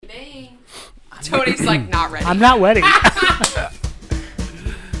dang. Tony's like not ready. I'm not ready. It's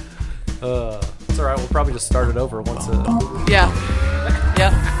all right. We'll probably just start it over once. Yeah.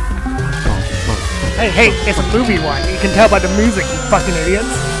 Yep. Hey, it's a movie one. You can tell by the music, you fucking idiots.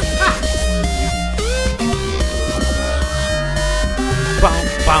 Boom,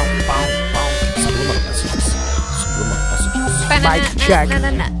 boom, boom, boom. Mic check.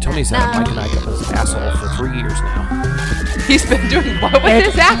 Tony's had a Mike and Ike up his asshole for 3 years now. He's been doing what with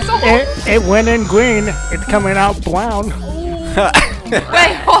his asshole? It went in green. It's coming out brown.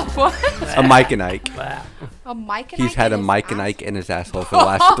 Wait, what? A Mike and Ike. A Mike and He's Ike had a in his Mike and asshole? Ike in his asshole for the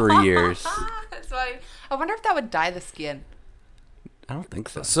last 3 years. That's why. I wonder if that would dye the skin. I don't think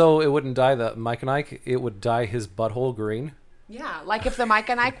so. So it wouldn't dye the Mike and Ike. It would dye his butthole green. Yeah, like if the Mike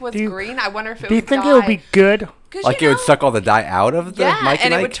and Ike was green, I wonder if it would Do you think dye. it would be good? Like it would suck all the dye out of the Mike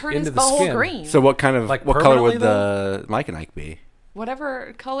and it Ike? would turn his into the butthole skin. green. So what kind of Like what color would permanently, the Mike and Ike be?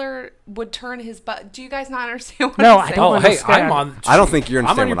 Whatever color would turn his butt. Do you guys not understand what No, I'm I saying? don't Oh, hey, understand. I'm on. I don't think you I'm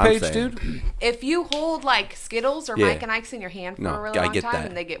understand on your what page, I'm saying. dude. If you hold like Skittles or Yeah. Mike and Ike's in your hand for No, a really I long get time that.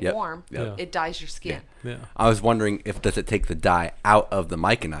 and they get Yep. warm, Yep. it dyes your skin. Yeah. I was wondering if does it take the dye out of the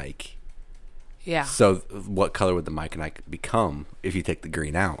Mike and Ike? Yeah. So what color would the Mike and Ike become if you take the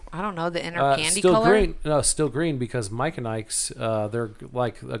green out? I don't know the inner candy still color. green. No, still green because Mike and Ike's. They're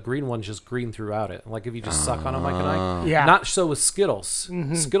like a green one's just green throughout it. Like if you just suck on a Mike and Ike. Yeah. Not so with Skittles.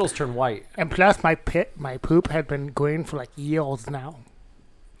 Skittles turn white. And plus, my poop had been green for like years now.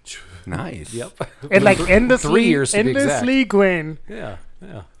 Nice. Yep. And like endlessly, 3 years to be exact. endlessly green. Yeah.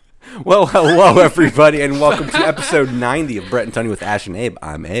 Yeah. Well, hello everybody, and welcome to episode 90 of Brett and Tony with Ash and Abe.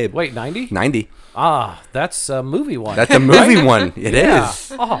 I'm Abe. Wait, 90? 90. Ah, that's a movie one. That's a movie one. It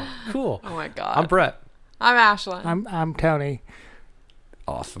is. Oh, cool. Oh my god. I'm Brett. I'm Ashlyn. I'm Tony.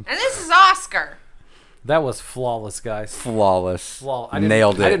 Awesome. And this is Oscar. That was flawless, guys. Flawless. I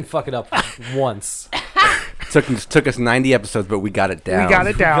Nailed it. didn't fuck it up once. Took us 90 episodes, but we got it down. We got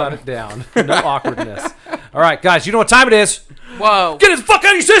it down. Got it down. No awkwardness. All right, guys, you know what time it is? Whoa. Get the fuck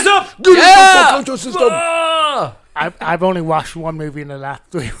out of your system! Ah! I've only watched one movie in the last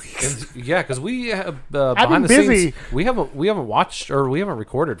 3 weeks. And, yeah, because we have been behind the busy. scenes. We haven't watched or we haven't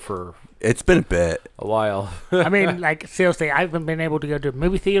recorded for It's been a bit. a while. I mean, like seriously, I haven't been able to go to the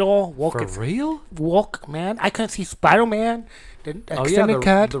movie theater. For real? Man. I couldn't see Spider-Man. The Oh extended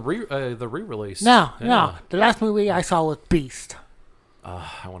yeah, cut. the re-release. No. Yeah. The last movie I saw was Beast.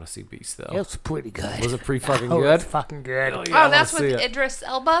 I want to see Beast though. It was pretty good. Was it pretty fucking Oh, good? it's fucking good. Hell yeah, I Oh, that's wanna with see it. Idris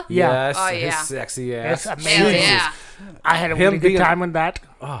Elba? Yeah. Yes, Oh, his yeah. sexy ass. It's amazing. Hell yeah. I had a Him really good being- time on that.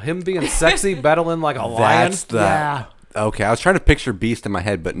 Oh, him being sexy, battling like a lion. That's the. Yeah. Okay, I was trying to picture Beast in my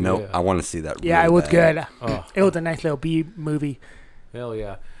head, but no, Yeah. I want to see that. Yeah, really it was bad. good. Oh. It was a nice little B movie. Hell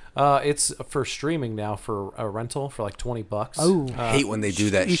yeah. It's for streaming now for a rental for like $20. Oh. I hate when they do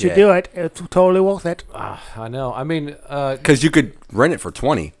that You shit. should do it. It's totally worth it. I know. I mean, Because you could rent it for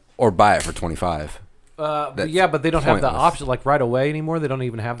 20 or buy it for 25. yeah, but they don't have the pointless. option like right away anymore. They don't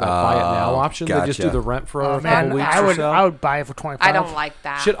even have that buy it now option. They just do gotcha. the rent for a Oh, couple man, weeks I or would so. I would buy it for 25. I don't like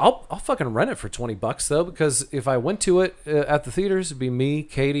that. Shit, I'll fucking rent it for $20 though, because if I went to it at the theaters, it'd be me,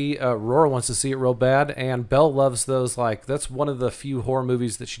 Katie, Aurora wants to see it real bad, and Belle loves those. Like that's one of the few horror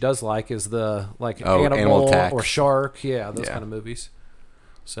movies that she does like is the like Animal animal Attack. or shark, yeah, those Yeah. kind of movies.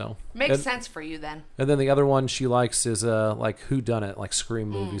 So Makes and, sense for you then. and then the other one she likes is like Who Done It, like Scream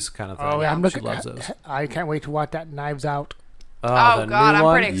movies kind of thing. Oh, yeah, I'm She looking. loves those. I can't wait to watch that Knives Out. Oh, The God, new I'm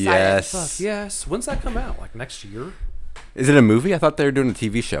one? pretty excited. Yes. Yes. When's that come out? Like next year? Is it a movie? I thought they were doing a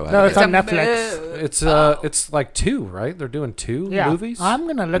TV show. No, it's a on Netflix. movie. It's like 2, right? They're doing 2 Yeah, movies. I'm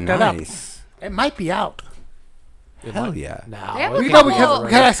gonna look that up. Nice. It might be out. Hell yeah. No, They have a it's You couple- know, not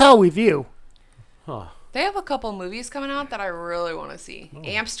because I saw a review. Huh. They have a couple movies coming out that I really want to see. Oh.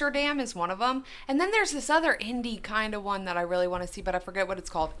 Amsterdam is one of them. And then there's this other indie kind of one that I really want to see, but I forget what it's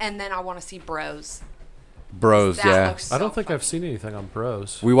called. And then I want to see Bros. Bros, That yeah. looks I don't so think fun. I've seen anything on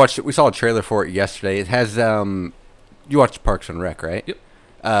Bros. We saw a trailer for it yesterday. It has you watched Parks and Rec, right? Yep.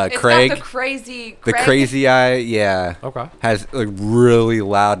 It's Craig, got the crazy... the Craig- crazy eye, yeah. Okay. Has like really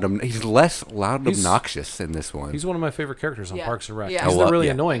loud. He's less loud and He's- obnoxious in this one. He's one of my favorite characters on Yeah. Parks and Rec. Yeah. He's Oh, the well, really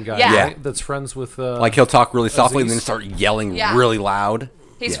yeah. annoying guy, Yeah. right? That's friends with like he'll talk really softly and then Aziz. start yelling Yeah. really loud.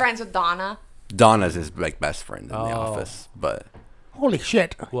 He's Yeah. friends with Donna. Donna's his like best friend in the Oh. office, but Holy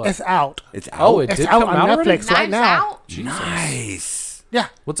shit! What? It's out. it's out. Oh, it It's did out come on out already? Netflix right Knives now. Out? Jesus. Nice. Yeah,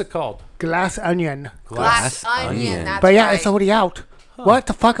 What's it called? Glass Onion. Glass Glass Onion. Onion. That's But yeah, right. it's already out. What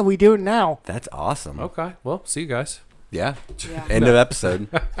the fuck are we doing now? That's awesome. Okay. Well, see you guys. Yeah. Yeah. End of episode.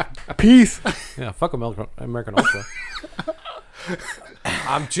 Peace. Yeah. Fuck American Ultra.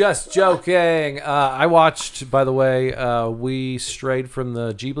 I'm just joking. I watched, by the way, we strayed from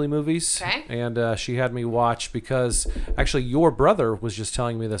the Ghibli movies. Okay. And she had me watch because actually your brother was just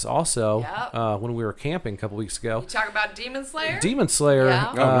telling me this also Yep. when we were camping a couple weeks ago. You talk about Demon Slayer? Demon Slayer. Yeah.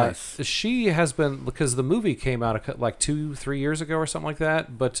 Oh, nice. She has been, because the movie came out like 2-3 years ago or something like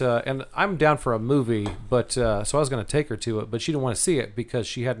that. But and I'm down for a movie, but so I was going to take her to it, but she didn't want to see it because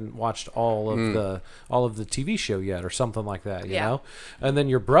she hadn't watched all of the TV show yet or something like that. You know. And then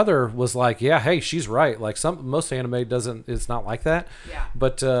your brother was like, "Yeah, hey, she's right. Like most anime doesn't. It's not like that. Yeah.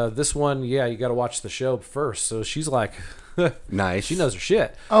 But this one, yeah, you got to watch the show first." So she's like, Nice. she knows her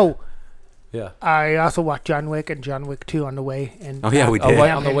shit. Oh, Yeah. I also watched John Wick and John Wick 2 on the way. And Oh, yeah, we Oh, did. wait,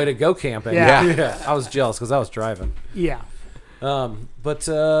 on the way to go camping. Yeah. yeah. I was jealous because I was driving. Yeah. But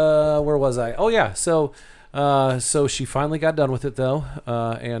where was I? Oh yeah, so she finally got done with it though,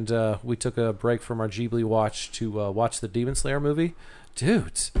 and we took a break from our Ghibli watch to watch the Demon Slayer movie.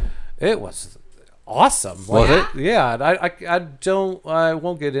 Dudes, it was awesome. Was it? Yeah. And I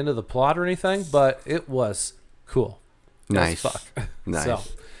won't get into the plot or anything, but it was cool. Nice. As fuck. Nice. So,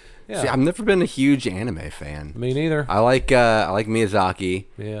 yeah. See, I've never been a huge anime fan. Me neither. I like Miyazaki,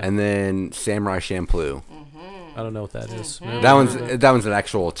 Yeah. and then Samurai Champloo. I don't know what that is. Never That heard of it. one's an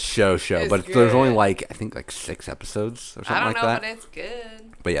actual show, It's but there's only good. I think 6 episodes or something I don't like know, that. but it's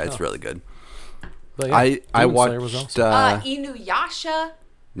good. But yeah, it's really good. But yeah, I Demon Slayer was watched. awesome. Inuyasha.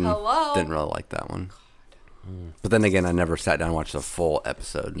 Hello. Didn't really like that one. But then again, I never sat down and watched a full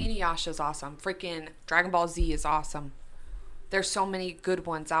episode. Inuyasha's awesome. Freaking Dragon Ball Z is awesome. There's so many good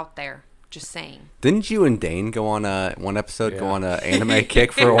ones out there. Just saying. Didn't you and Dane go on one episode, go Yeah. on an anime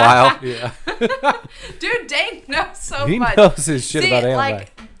kick for a while? Yeah. Dude, Dane knows so He much. knows his shit See, about anime.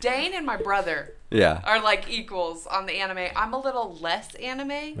 Like, Dane and my brother Yeah. are like equals on the anime. I'm a little less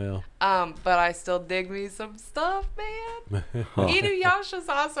anime. Yeah. But I still dig me some stuff, man. Inuyasha's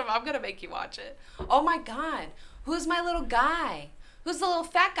awesome. I'm gonna make you watch it. Oh my god. Who's my little guy? Who's the little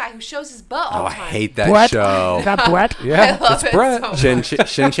fat guy who shows his butt all Oh, the I time? hate that Brett? show. Is that Brett? Yeah, I love it's it Brett. so Shin-Chan?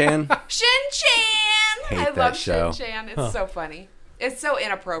 Shin-Chan! Hate I that love show. Shin-Chan. It's so funny. It's so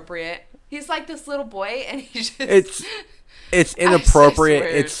inappropriate. He's like this little boy, and he just... It's inappropriate.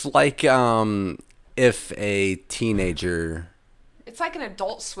 swear. It's like if a teenager. It's like an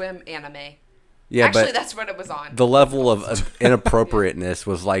Adult Swim anime. Yeah, Actually, but that's what it was on. the level of inappropriateness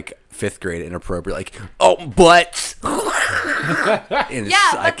was like 5th grade inappropriate. Like, oh, butts. And Yeah,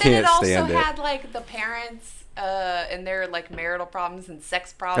 I but then it can't also stand it. had like the parents and their like marital problems and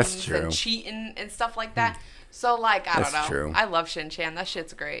sex problems true. and cheating and stuff like that. So like I don't That's know. true. I love Shin-Chan. That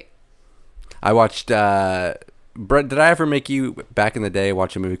shit's great. I watched. Brett, did I ever make you back in the day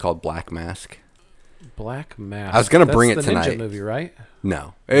watch a movie called Black Mask? Black Mask. I was gonna That's bring it the tonight. Ninja movie, right?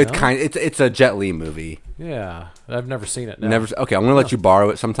 No, it's No? it's a Jet Li movie. Yeah, I've never seen it. No. Never. Okay, I'm gonna let you borrow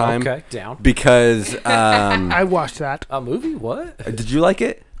it sometime. Okay, down. Because I watched that. A movie? What? did you like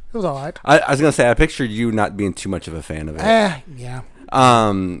it? It was alright. I was gonna say I pictured you not being too much of a fan of it. Yeah.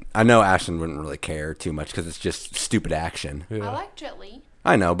 I know Ashton wouldn't really care too much because it's just stupid action. Yeah. I like Jet Li.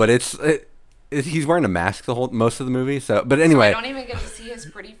 I know, but he's wearing a mask most of the movie. So, but I anyway, don't even get to see his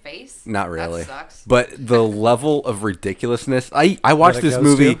pretty face. not really. That sucks. But the level of ridiculousness. I watched That it this goes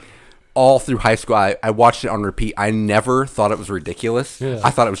movie to? all through high school. I watched it on repeat. I never thought it was ridiculous. Yeah.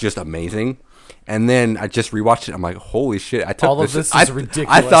 I thought it was just amazing. And then I just rewatched it. I'm like, holy shit! I took All of this is I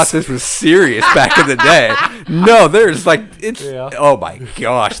ridiculous. thought this was serious back in the day. No, there's like it's. Yeah. Oh my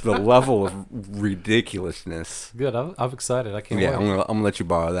gosh, the level of ridiculousness. Good. I'm excited. I can't Yeah, wait. I'm gonna let you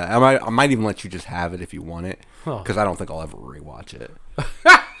borrow that. I might even let you just have it if you want it, Huh. because I don't think I'll ever rewatch it.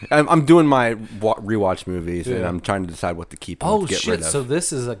 I'm doing my rewatch movies, and Yeah. I'm trying to decide what to keep and Oh what to get shit! rid of. So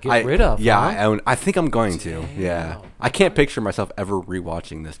this is a get rid of. Yeah, huh? I own. I think I'm going to. Yeah, I can't picture myself ever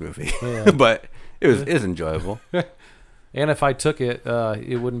rewatching this movie, Yeah. but it was enjoyable. And if I took it,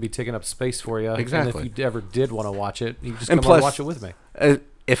 it wouldn't be taking up space for you. Exactly. And if you ever did want to watch it, you just And come on plus- and watch it with me.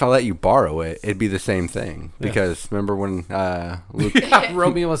 If I let you borrow it, it'd be the same thing. Because remember when Luke,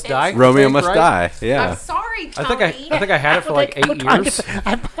 Romeo Must Die. Romeo I think, Must right? Die? Yeah, I'm sorry, I Tommy. think I had it for like 8 years.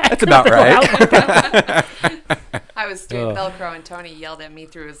 that's about right. I was doing Ugh. Velcro and Tony yelled at me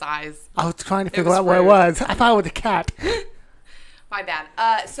through his eyes. I was trying to It figure was out where it rude. was. I thought it was a cat. My bad.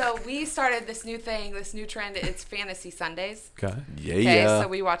 So we started this new thing, this new trend. It's Fantasy Sundays. Okay. Yeah, Okay, yeah. so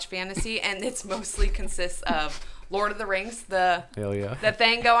we watch fantasy, and it's mostly consists of Lord of the Rings, the Hell yeah.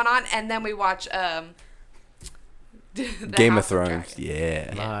 thing going on, and then we watch the Game of House Thrones. Dragons.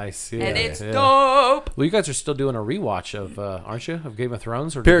 Yeah. Nice. Yeah, And it's yeah. dope. Well, you guys are still doing a rewatch of, aren't you, of Game of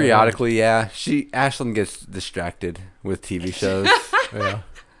Thrones? Or did that Periodically, yeah. Ashlyn gets distracted with TV shows. end? Yeah.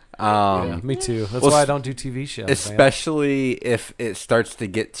 Yeah, me too. That's why I don't do TV shows. Especially if it starts to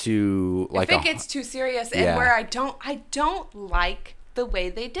get to like if it gets too serious, and where I don't like the way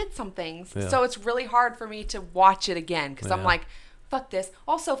they did some things, so it's really hard for me to watch it again because I'm like, fuck this.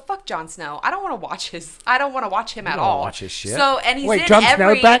 Also, fuck Jon Snow. I don't want to watch his. I don't want to watch him at all. Watch his shit. So and he's Wait, in Jon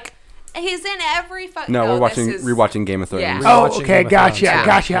every. Snow back? He's in every fucking. No, we're rewatching Game of Thrones. Yeah. Oh, okay, gotcha.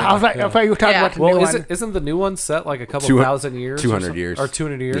 Yeah. I was like, I thought you were talking about the new one. Isn't the new one set like a couple 200 years? 200 years. Or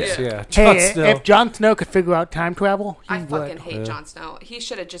 200 years, yeah. Hey, Jon Snow. if Jon Snow could figure out time travel, he I would. fucking hate Jon Snow. He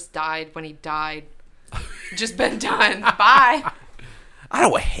should have just died when he died. Just been done. Bye. I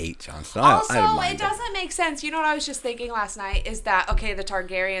don't hate Jon Snow. Also, I mind it doesn't make sense. You know what I was just thinking last night is that, okay, the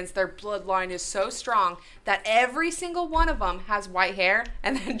Targaryens, their bloodline is so strong that every single one of them has white hair,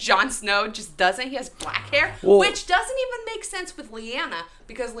 and then Jon Snow just doesn't. He has black hair, which doesn't even make sense with Lyanna,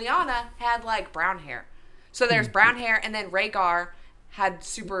 because Lyanna had, like, brown hair. So there's brown hair, and then Rhaegar had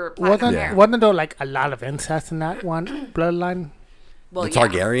super platinum hair. Wasn't there, like, a lot of incest in that one bloodline? Well, The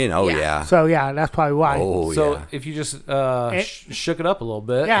Targaryen? Oh, yeah. So, yeah, that's probably why. Oh, So yeah. if you just shook it up a little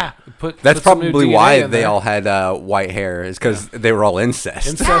bit, That's put some new probably DNA why in they there. all had white hair, is because they were all incest.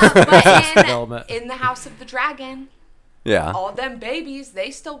 Incest But development. in the House of the Dragon, Yeah. all them babies, they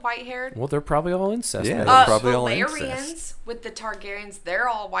still white-haired. Well, they're probably all incest. Yeah. then. They're probably all Valerians incest. with the Targaryens, they're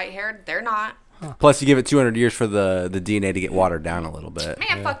all white-haired. They're not. Plus, you give it 200 years for the DNA to get watered down a little bit.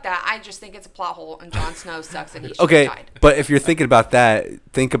 Man, fuck that. I just think it's a plot hole, and Jon Snow sucks, and he should Okay, have died. but if you're thinking about that,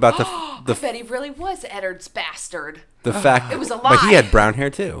 think about I bet he really was Eddard's bastard. the fact It was a But he lie. had brown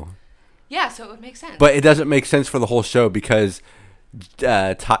hair too. Yeah, so it would make sense. But it doesn't make sense for the whole show because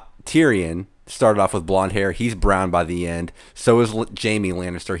Tyrion started off with blonde hair. He's brown by the end. So is Jaime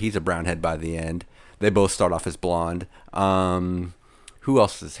Lannister. He's a brown head by the end. They both start off as blonde. Who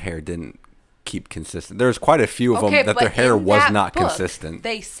else's hair didn't keep consistent? There's quite a few of them that their hair in was that not book, consistent.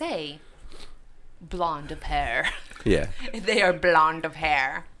 They say blonde of hair. Yeah. They are blonde of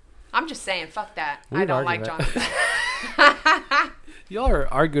hair. I'm just saying, fuck that. I Weird don't like Jon argument. Snow. Y'all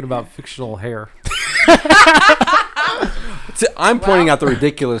are arguing about fictional hair. I'm pointing out the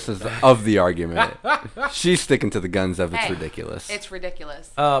ridiculousness of the argument. She's sticking to the guns of it's Hey, ridiculous. It's ridiculous.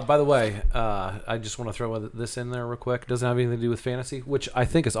 By the way, I just want to throw this in there real quick. It doesn't have anything to do with fantasy, which I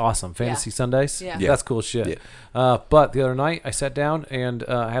think is awesome. Fantasy Sundays. Yeah. That's cool shit. Yeah. But the other night, I sat down and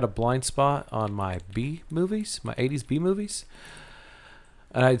I had a blind spot on my B movies, my 80s B movies.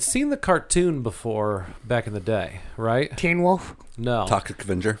 And I'd seen the cartoon before back in the day, right? Teen Wolf? No. Toxic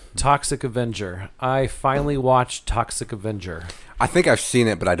Avenger. Toxic Avenger. I finally watched Toxic Avenger. I think I've seen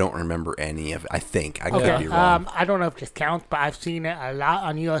it, but I don't remember any of it. I think. I could Okay, be wrong. I don't know if this counts, but I've seen it a lot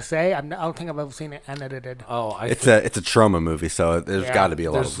on USA. I don't think I've ever seen it unedited. Oh, It's a trauma movie, so there's Yeah. got to be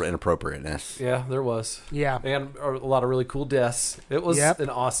a lot There's- of inappropriateness. yeah, there was. Yeah. And a lot of really cool deaths. It was Yep. an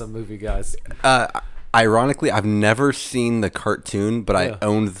awesome movie, guys. Ironically, I've never seen the cartoon, but Yeah. I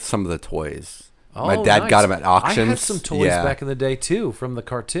owned some of the toys. Oh, My dad nice. got them at auctions. I had some toys back in the day too from the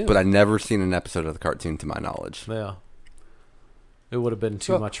cartoon. but I never seen an episode of the cartoon to my knowledge. yeah, it would have been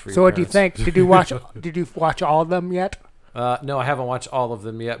too much for you. So what do you think? Did you watch? Did you watch all of them yet? No, I haven't watched all of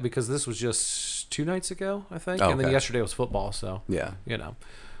them yet because this was just 2 nights ago, I think, and then Okay. yesterday was football. So Yeah, you know,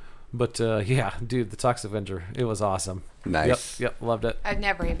 but yeah, dude, the Toxic Avenger, it was awesome. nice. Yep, loved it. I've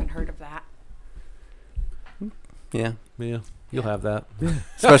never even heard of that. Yeah, Yeah, you'll have that.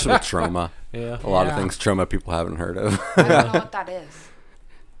 especially with trauma. Yeah, A lot of Yeah. things trauma people haven't heard of I don't know what that is.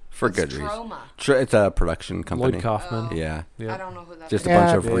 for What's good reason. Trauma. It's a production company. Lloyd Kaufman. Oh. Yeah, Yeah. I don't know who that just is. a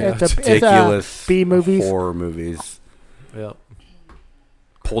bunch of it's ridiculous B movies. horror movies. Yep.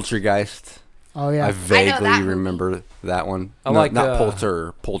 Poltergeist. Oh yeah. I vaguely that movie. remember that one. I No, like, not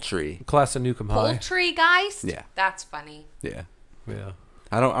poultry. Class of Nukem High. Poultry Geist? Yeah. That's funny. Yeah, Yeah,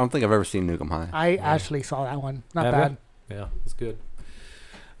 I don't think I've ever seen Nukem High. I actually saw that one. Not Have ya? bad. Yeah, it's good.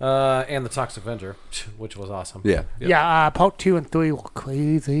 And the Toxic Avenger, which was awesome. Yeah. Yep. Yeah. Part 2 and 3 were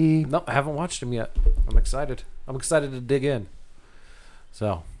crazy. No, I haven't watched them yet. I'm excited. I'm excited to dig in.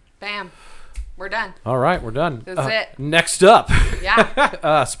 So, Bam. We're done. all right, we're done. That's it. Next up,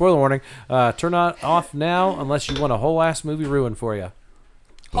 Yeah. spoiler warning. Turn it off now unless you want a whole ass movie ruined for you.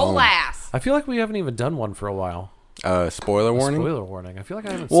 Whole ass. I feel like we haven't even done one for a while. Spoiler warning. Spoiler warning. I feel like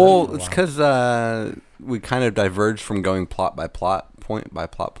I haven't. said it Well, for a it's while. because we kind of diverged from going plot by plot, point by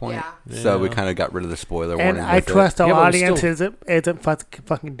plot point. Yeah. So we Yeah. kind of got rid of the spoiler And warning. I with trust it. our Yeah, but we audience still- isn't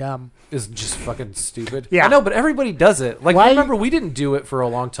fucking dumb. is just fucking stupid. Yeah. I know, but everybody does it. Like, Why- remember, we didn't do it for a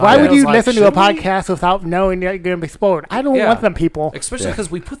long time. Why I would was you like, listen to a should we? podcast without knowing you're going to be spoiled? I don't Yeah. want them people. Especially Yeah.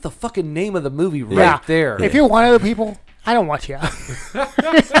 because we put the fucking name of the movie right Yeah. there. If you're one of the people, I don't want you.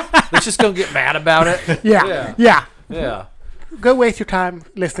 Let's just go get mad about it. yeah. Yeah. Yeah. Yeah. go waste your time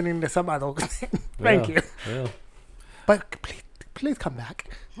listening to some other thing. Thank you. Yeah. But please come back.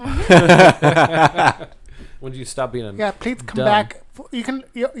 When did you stop being a Yeah, please come dumb? back. You can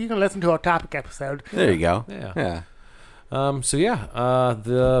listen to our topic episode. There you go. Yeah.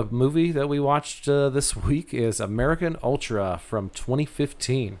 The movie that we watched this week is American Ultra from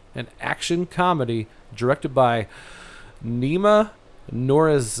 2015, an action comedy directed by Nima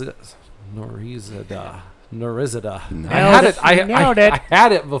Nourizadeh. I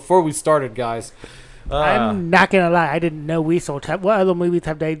had it before we started, guys. I'm not gonna lie, I didn't know we saw. What other movies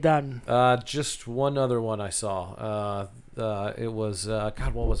have they done? Just one other one I saw. It was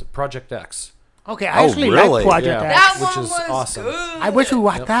God, what was it? Project X. Okay, I actually really? like Project Yeah. X. That Which one is was awesome. good. I wish we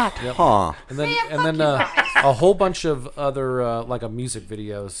watched that. Yep. Huh. And then Man, fuck you a whole bunch of other like a music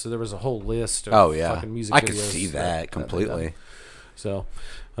videos. So there was a whole list of Oh yeah. fucking music I videos. could see that completely. So,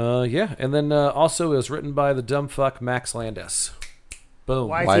 yeah, and then also it was written by the dumb fuck Max Landis. Boom.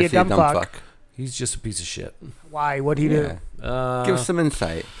 Why? Why he a is he a dumb dumb fuck? fuck? He's just a piece of shit. Why? What'd he do? Yeah. Give us some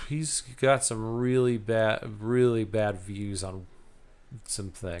insight. He's got some really bad views on some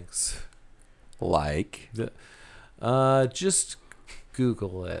things. Like, Just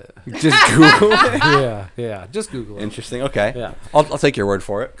Google it. just Google it. Yeah, just Google it. Interesting. Okay. Yeah. I'll take your word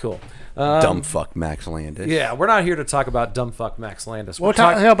for it. Cool. Dumb fuck Max Landis. Yeah, we're not here to talk about dumb fuck Max Landis. We'll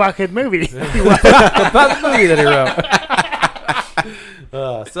talk about his movie. about the movie that he wrote.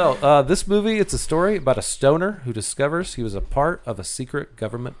 This movie, it's a story about a stoner who discovers he was a part of a secret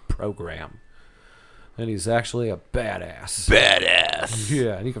government program. And he's actually a badass. Badass.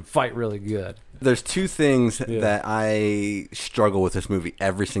 Yeah, and he can fight really good. There's two things that I struggle with this movie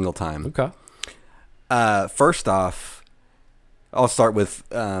every single time. Okay. First off, I'll start with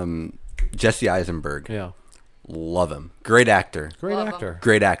Jesse Eisenberg. Yeah. Love him. Great actor. Great Love him. actor.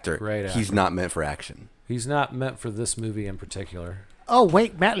 Great actor. Great actor. He's not meant for action. He's not meant for this movie in particular. Oh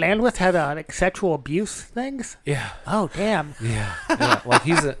wait, Matt Landis had like sexual abuse things. Yeah. Oh damn. Yeah. Like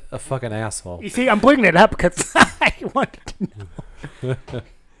he's a fucking asshole. You see, I'm bringing it up because I wanted to know.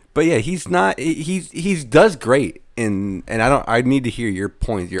 But yeah, he's not. He does great, and I need to hear your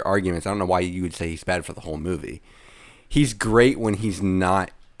points, your arguments. I don't know why you would say he's bad for the whole movie. He's great when he's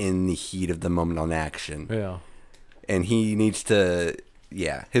not in the heat of the moment on action. Yeah. And he needs to.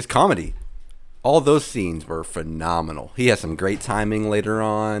 Yeah, his comedy. All those scenes were phenomenal. He has some great timing later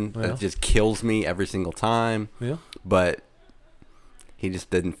on Yeah. that just kills me every single time. Yeah. But he just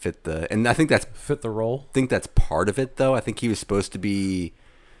didn't fit the. And I think that's Fit the role. part of it, though. I think he was supposed to be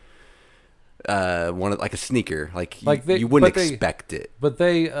one of like a sneaker. Like you wouldn't expect it. But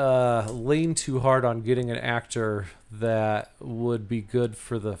they lean too hard on getting an actor that would be good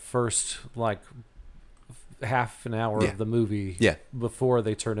for the first like half an hour of the movie before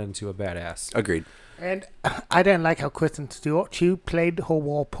they turn into a badass. Agreed. And I didn't like how Kristen Stewart, she played her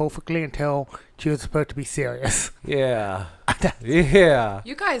role perfectly until she was supposed to be serious. Yeah. Yeah.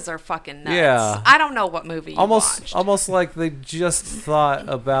 You guys are fucking nuts. Yeah. I don't know what movie you watched. Almost like they just thought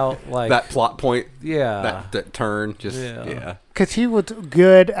about like That plot point, yeah. that turn, just Yeah. Because she was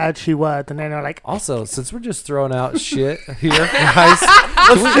good as she was, and then they're like, Also, since we're just throwing out shit here, guys,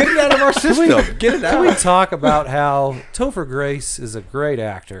 Let's get it out of our system. Get it can we out. talk about how Topher Grace is a great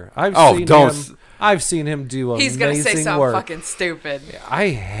actor? I've seen him do amazing He's gonna say something work. fucking stupid. I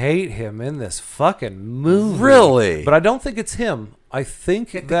hate him in this fucking movie. Really? But I don't think it's him. I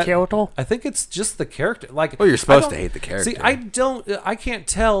think the that character? I think it's just the character. Like, Well, you're supposed I to don't- hate the character. See, I can't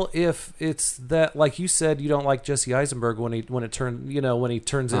tell if it's that. Like you said, you don't like Jesse Eisenberg when he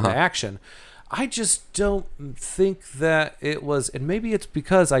turns into action. I just don't think that it was, and maybe it's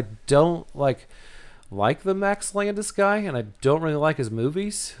because I don't like the Max Landis guy, and I don't really like his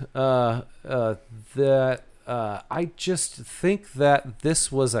movies. I just think that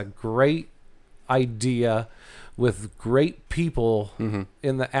this was a great idea with great people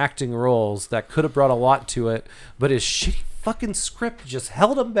in the acting roles that could have brought a lot to it, but his shitty fucking script just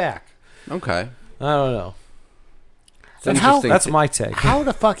held him back. Okay. I don't know. And how- That's my take. how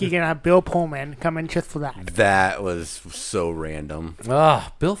the fuck are you going to have Bill Pullman come in just for that? That was so random.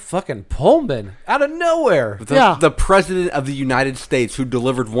 Bill fucking Pullman out of nowhere. The president of the United States who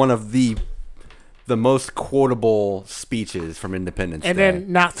delivered one of the most quotable speeches from Independence And Day.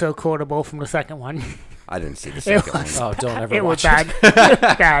 then not so quotable from the second one. I didn't see the It second was, one. Oh, don't ever it was watch it. bad.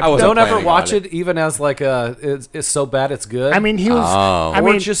 Bad. I wasn't Don't ever planning watch on it, even as like it's so bad it's good. I mean, he was. Oh. I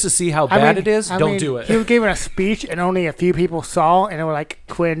or mean, just to see how I bad mean- it is. I Don't mean, do it. He was giving a speech, and only a few people saw, and they were like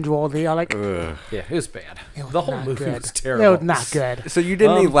cringe-worthy. I like. Yeah, it was bad. It was The whole not movie good. was terrible. It was not good. So you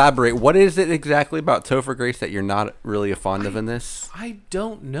didn't elaborate. What is it exactly about Topher Grace that you're not really fond of in this? I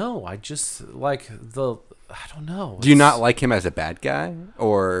don't know. I just like the I don't know. Do you not like him as a bad guy,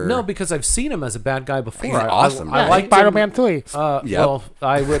 or No, because I've seen him as a bad guy before. He's awesome. I Yeah, like Spider-Man 3. Well,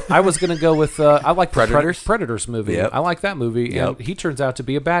 I was going to go with I like Predators? the Predators movie. Yep. I like that movie, and Yep. he turns out to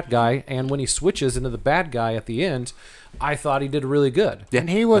be a bad guy. And when he switches into the bad guy at the end, I thought he did really good. Yeah. And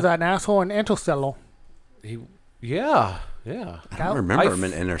he was an asshole in Interstellar. Yeah. I don't remember him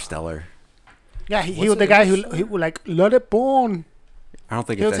in Interstellar. Yeah, he Was was the it guy who like, let it burn. I don't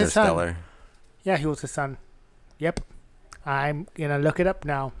think He it's was his son. Interstellar. Yeah, he was his son. Yep. I'm going to look it up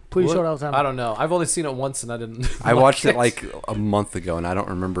now. Pretty sure that was him. I don't know. I've only seen it once, and I didn't. I watched it like a month ago, and I don't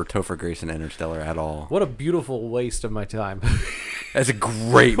remember Topher Grace in Interstellar at all. What a beautiful waste of my time. That's a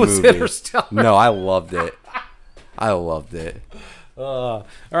great Was movie. Interstellar. No, I loved it. I loved it. All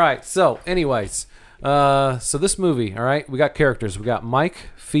right. So, anyways, so this movie. All right, we got characters. We got Mike,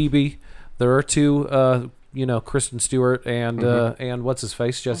 Phoebe. There are two. Kristen Stewart and what's his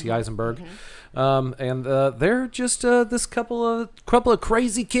face, Jesse Eisenberg. And they're just this couple of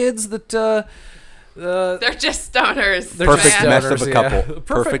crazy kids that They're just stoners. they're Perfect just mess stoners, of a yeah. couple.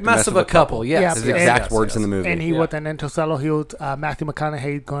 Perfect mess of a couple. Yes, Yeah, That's the and- exact yes, words yes. in the movie. And he Yeah. was an Interstellar. He was Matthew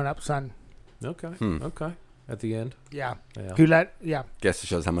McConaughey growing up son. Okay. Okay. At the end. Yeah. Yeah. Guess it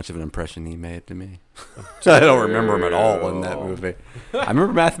shows how much of an impression he made to me. I don't remember him at all in that movie. I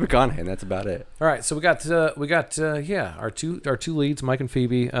remember Matthew McConaughey, and that's about it. All right, so we got our two leads, Mike and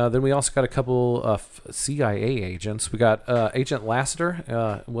Phoebe. Then we also got a couple of CIA agents. We got Agent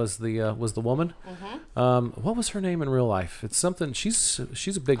Lassiter was the woman. What was her name in real life? It's something. She's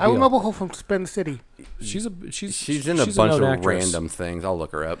a big I deal. remember her from Spin City. She's She's in a bunch known of actress. random things. I'll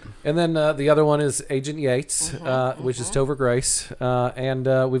look her up. And then the other one is Agent Yates, which is Topher Grace,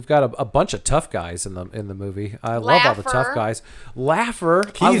 and we've got a bunch of tough guys in the movie. I love all the tough Laugher. guys. Laugher,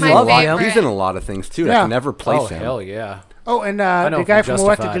 He's I in a love lot. him. He's in a lot of things too. I Yeah. can never place Oh him. hell yeah, Oh, and know the from guy from Arrested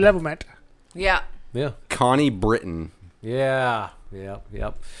Justified. Development. Yeah. yeah. Connie Britton. Yeah.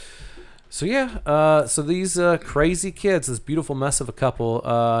 Yep. So yeah, so these crazy kids, this beautiful mess of a couple,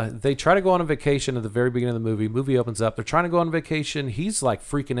 they try to go on a vacation at the very beginning of the movie. Movie opens up. They're trying to go on vacation. He's like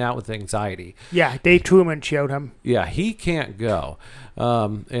freaking out with anxiety. Yeah, Dave Truman showed him. Yeah, he can't go.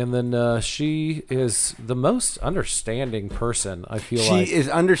 And then she is the most understanding person, I feel like. She is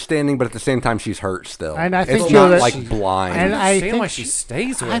understanding, but at the same time, she's hurt still. And I think it's she not was- like blind. and I understand think why she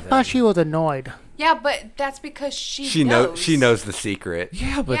stays with I him. thought she was annoyed. Yeah, but that's because she she knows. knows the secret.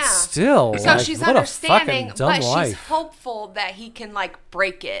 Yeah, but Yeah. still. So like, she's what understanding, a fucking dumb but life. she's hopeful that he can like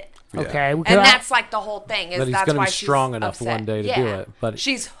break it. Yeah. Okay, And that's like the whole thing. Is That he's that's gonna why be she's strong enough upset. one day to yeah. do it, but-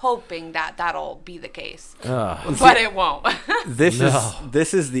 she's hoping that that'll be the case, Ugh. but it won't.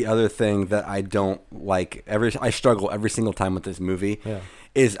 This is the other thing that I don't like. I struggle every single time with this movie. Yeah.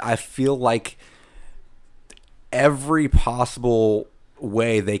 Is I feel like every possible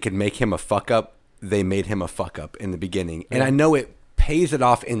way they could make him a fuck up, they made him a fuck up in the beginning, and I know it pays it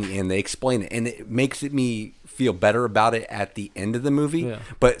off in the end. They explain it, and it makes me feel better about it at the end of the movie. Yeah.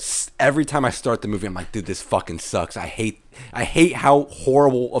 But every time I start the movie, I'm like, dude, this fucking sucks. I hate how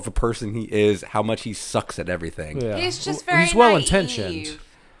horrible of a person he is. How much he sucks at everything. Yeah. He's just very He's well intentioned. naive.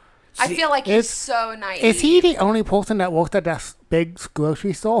 I See, feel like he's is- so naive. Is he the only person that worked at that big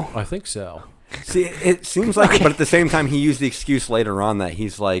grocery store? I think so. See, it seems like it, but at the same time, he used the excuse later on that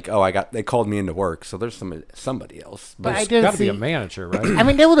he's like, "Oh, they called me into work, so there's somebody else." But I There's didn't got to be see. a manager, right? I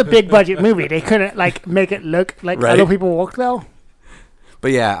mean, it was a big budget movie. They couldn't like make it look like Right. other people worked though.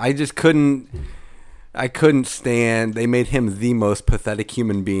 But yeah, I just couldn't. I couldn't stand. They made him the most pathetic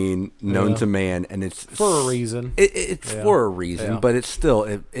human being known Yeah. to man, and it's For a reason. It's Yeah. for a reason, Yeah. but it's still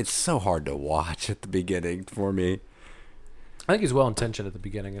it's so hard to watch at the beginning for me. I think he's well intentioned at the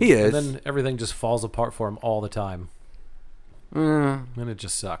beginning. He is. And then everything just falls apart for him all the time. And it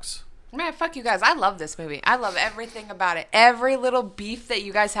just sucks. Man, fuck you guys. I love this movie. I love everything about it. Every little beef that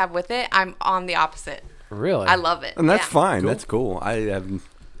you guys have with it, I'm on the opposite. Really? I love it. And that's Yeah. fine. Cool. That's cool.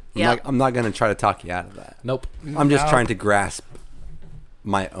 Yep. I'm not going to try to talk you out of that. Nope. I'm just No. trying to grasp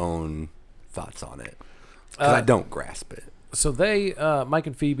my own thoughts on it because I don't grasp it. So they, Mike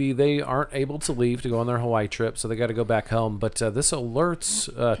and Phoebe, they aren't able to leave to go on their Hawaii trip, so they got to go back home. But this alerts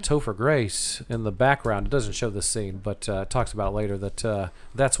Topher Grace in the background. It doesn't show this scene, but it talks about it later that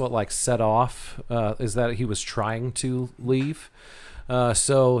that's what like set off is that he was trying to leave.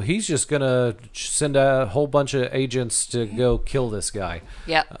 So he's just gonna send a whole bunch of agents to go kill this guy.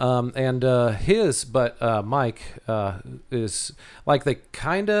 Yep. Mike is like they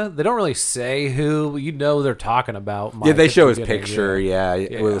don't really say who. You know they're talking about. Mike Yeah, they at show the his beginning, picture. Yeah,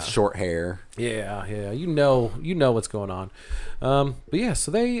 Yeah. with short hair. Yeah. You know what's going on. But yeah,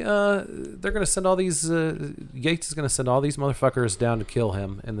 so they're gonna send all these. Yates is gonna send all these motherfuckers down to kill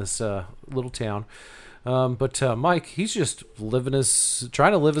him in this little town. But Mike, he's just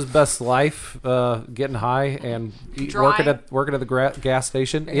trying to live his best life, getting high and working at the gas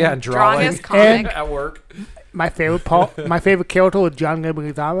station. Yeah, and Drawing drawing his comic. at work. My favorite character was John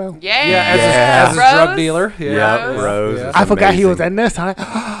Leguizamo. Yeah. As a drug Rose. dealer. Yeah, Rose. Rose. Yeah. is I forgot he was amazing. in this.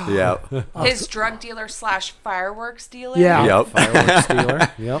 Yeah. His drug dealer / fireworks dealer. Yeah. Yep. Fireworks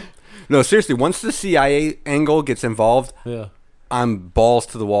dealer. Yep. No, seriously. Once the CIA angle gets involved, Yeah. I'm balls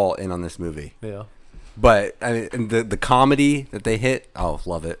to the wall in on this movie. Yeah. But I mean, and the comedy that they hit, oh,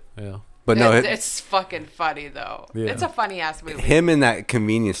 love it. Yeah. But no, It's fucking funny though. Yeah. It's a funny ass movie. him in that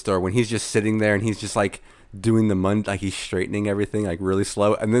convenience store when he's just sitting there and he's just like doing like he's straightening everything like really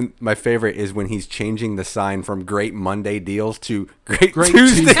slow. And then my favorite is when he's changing the sign from Great Monday Deals to Great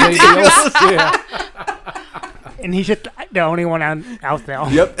Tuesday deals. Yeah. And he's just the only one out there.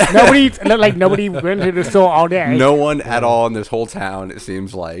 Yep. Nobody went to the store all day. No one at all in this whole town, it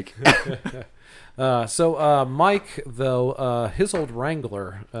seems like. So Mike, though, his old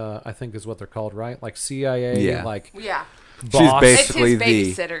Wrangler, I think is what they're called, right? Like CIA, Yeah. like Yeah. boss. basically- It's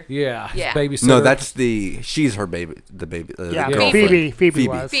his babysitter. Yeah, his Yeah. babysitter. No, that's she's her baby, the Yeah, girlfriend. Phoebe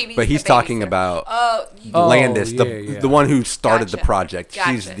was. Phoebe's But he's the talking babysitter. about Oh, Landis, yeah, the yeah. one who started the Gotcha. project.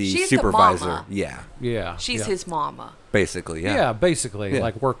 She's Gotcha. the She's the supervisor. mama. Yeah, yeah. She's yeah. his mama. basically. Yeah, Yeah. basically, Yeah.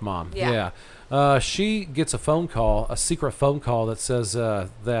 like work mom. Yeah. She gets a phone call, a secret phone call that says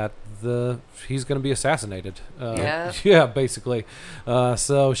that he's going to be assassinated. Yeah. Yeah, basically.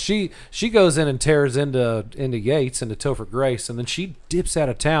 So she goes in and tears into Yates, into Topher Grace, and then she dips out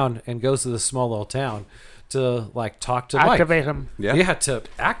of town and goes to this small little town to like talk to Activate him. Yeah. Mike. Yeah, to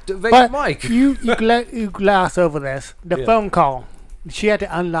activate But Mike. you gloss over this. The Yeah. phone call. She had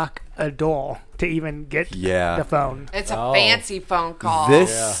to unlock a door to even get Yeah. the phone. It's a Oh. fancy phone call.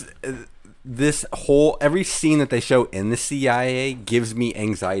 This whole every scene that they show in the CIA gives me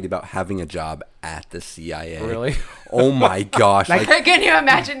anxiety about having a job at the CIA. Really? Oh my gosh! like Can you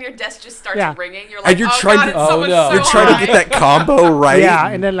imagine your desk just starts Yeah. ringing? You're like, And you're oh trying God, to- it's oh, someone no. so you're trying to high. get that combo right. Yeah,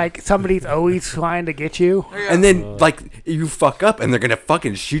 and then like somebody's always trying to get you. And then like you fuck up and they're gonna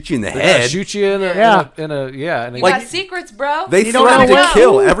fucking shoot you in the They're gonna head. shoot you in a Yeah. in a You Like- got secrets, bro. They You don't threatened know to what-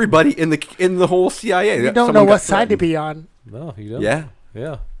 kill everybody in the whole CIA. You don't Someone know got what side to threatened. be on. No, you don't. Yeah.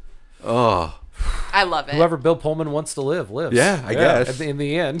 Yeah. Oh. I love it. Whoever Bill Pullman wants to live lives. Yeah, I guess. In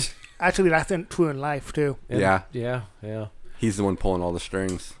the end. Actually, that's true in life too. Yeah. Yeah. He's the one pulling all the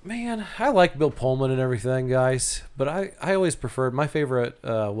strings. Man, I like Bill Pullman and everything, guys. But I always preferred, my favorite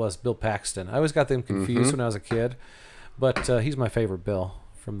was Bill Paxton. I always got them confused when I was a kid. But he's my favorite Bill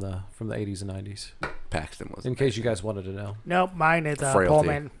from the 80s and 90s. Paxton was. In case you guys wanted to know. Nope, mine is Frailty.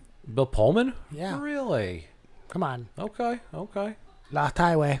 Pullman. Bill Pullman? Yeah. Really? Come on, Okay. Lost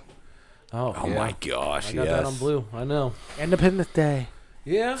Highway, Oh, Oh yeah. my gosh! I got that on blue. I know. Independence Day,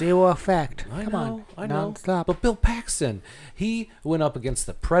 Yeah. Zero Effect. I Come know, on, I know. non-stop. But Bill Paxton, he went up against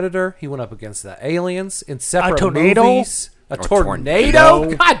the Predator. He went up against the aliens in separate tornado? movies. A tornado?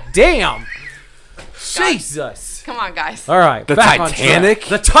 tornado? God damn! Jesus! Come on, guys. All right, The back on Titanic?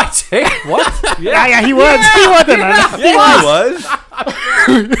 track. The Titanic? What? Yeah, he was. He wasn't. He was.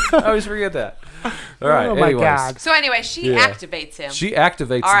 I always forget that. All right. Oh my anyways. God. So anyway, she Yeah. activates him. She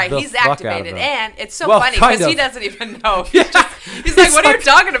activates. All right, the he's fuck out of activated, him. and it's so Well, funny kind because he of. doesn't even know. He's like, "What are you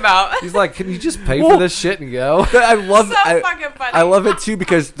talking about?" He's like, "Can you just pay for this shit and go?" I love So I, fucking funny. I love it too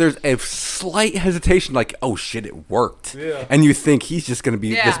because there's a slight hesitation, like, oh shit, it worked. Yeah. And you think he's just gonna be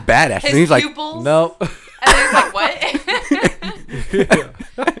Yeah. this badass, His and he's like, pupils, No. and then he's like, "What?"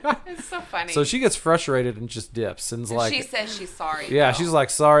 It's so funny. So she gets frustrated and just dips and's like, she says she's sorry. "Yeah." though. She's like,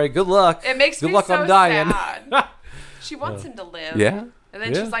 "Sorry. Good luck." It makes good me luck. so I'm dying. sad. She wants him to live. yeah. And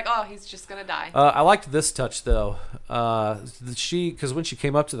then Yeah. she's like, "Oh, he's just gonna die." I liked this touch though. Because when she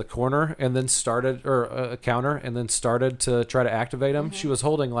came up to the corner and then started, or a counter, and then started to try to activate him, she was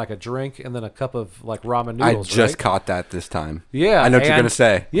holding like a drink and then a cup of like ramen noodles. I just right? caught that this time. Yeah, I know what you're and- gonna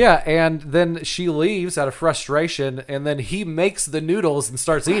say. Yeah, and then she leaves out of frustration, and then he makes the noodles and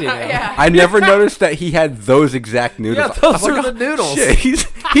starts eating them. yeah. I never noticed that he had those exact noodles. Yeah, those I'm are like, the noodles. Shit,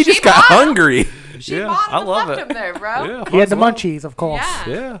 he just got bought 'em. hungry. She Yeah, bought him I and love left it. him there, bro. Yeah, He had the well. munchies, of course.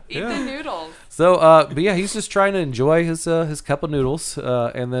 Yeah, Eat yeah. the noodles. So, but yeah, he's just trying to enjoy his cup of noodles,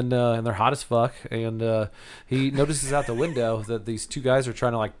 and then and they're hot as fuck. And he notices out the window that these two guys are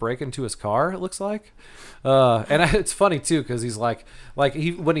trying to like break into his car. It looks like, it's funny too because he's like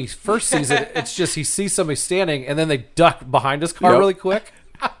he when he first sees it, it's just he sees somebody standing, and then they duck behind his car Yep. really quick.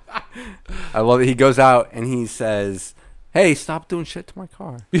 I love it. He goes out and he says, Hey, stop doing shit to my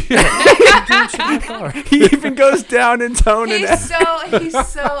car. He even goes down in tone and He's so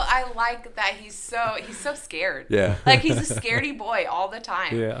I like that he's so scared. Yeah. Like he's a scaredy boy all the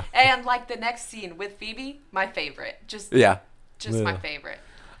time. Yeah. And like the next scene with Phoebe, my favorite. Just Yeah. my favorite.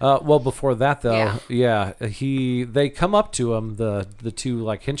 Well, before that though, Yeah. they come up to him, the two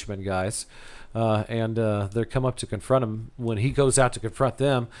like henchmen guys, and they come up to confront him when he goes out to confront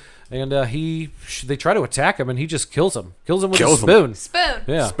them, and they try to attack him, and he just kills him with a Kills him. spoon. Spoon.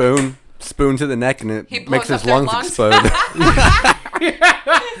 Yeah. Spoon to the neck, and He it blows makes up his their lungs lungs. explode.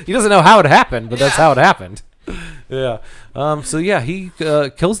 He doesn't know how it happened, but that's Yeah. how it happened. Yeah. So yeah, he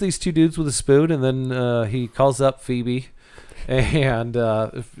kills these two dudes with a spoon, and then he calls up Phoebe, and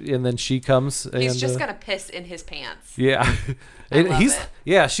then she comes. He's and, just gonna piss in his pants. Yeah. I love it.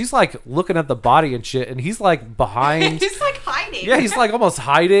 Yeah, she's like looking at the body and shit, and he's like behind. He's like hiding. Yeah, he's like almost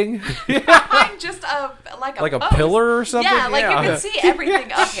hiding. behind just like a a post. pillar or something. Yeah, like you can see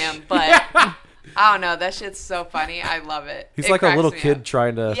everything of him, but I don't know. That shit's so funny. I love it. He's It like a cracks little me kid up.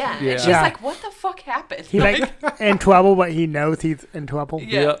 trying to. Yeah, Yeah. and she's Yeah. like, "What the fuck happened?" He like in trouble, but he knows he's in trouble.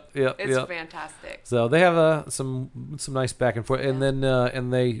 yeah, Yep. it's Yep. fantastic. So they have some nice back and forth, and then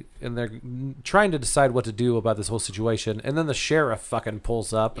they're trying to decide what to do about this whole situation, and then the sheriff fucking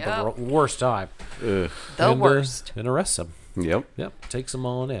pulls up at the Yep. worst time. Ugh. The and, worst. and arrests him. Yep. Yep, takes them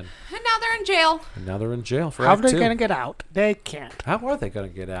all in, And now they're in jail. and now they're in jail for How are Act they 2. gonna get out? They can't. How are they gonna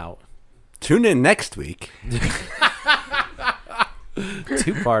get out? Tune in next week.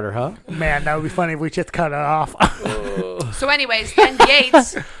 Two-parter, huh? Man, that would be funny if we just cut it off. So, anyways, then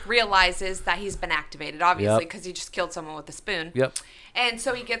Yates realizes that he's been activated, obviously, Yep. because he just killed someone with a spoon. Yep. And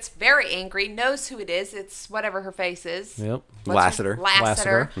so he gets very angry, knows who it is. It's whatever her face is. Yep. Lassiter.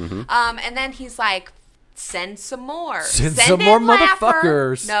 Lassiter. Lassiter. And then he's like, send some more. Send some in more Laffer."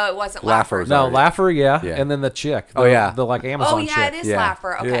 motherfuckers. No, it wasn't Laffer. Laffer. No, Sorry. Laffer, yeah. Yeah. and then the chick. Oh, yeah. the like Amazon Oh, yeah, chick. it is Yeah.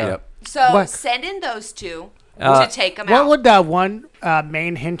 Laffer. Okay. Yeah. Yep. So What? send in those two Uh, to take them What out. would that one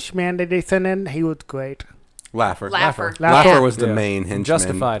main henchman that they sent in? He was great. Laffer. Laffer. Laffer was the Yeah. main henchman.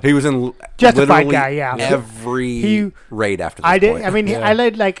 Justified. He was in Justified literally guy, yeah. every He- raid after this I did. point. I mean, Yeah. I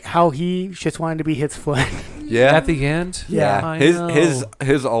like how he just wanted to be his friend. yeah. At the end. Yeah. I his know.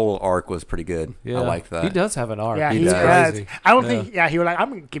 his whole arc was pretty good. Yeah. I like that. He does have an arc. Yeah, He he does. does. Crazy. I don't Yeah. think. Yeah, he was like, "I'm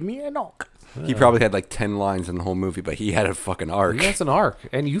gonna give me an arc." He probably had like 10 lines in the whole movie, but he had a fucking arc. He has an arc,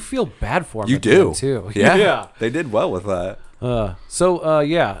 and you feel bad for him. You at the do end, too. Yeah. They did well with that.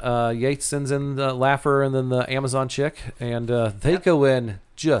 Yates sends in the Laffer and then the Amazon chick, and they go in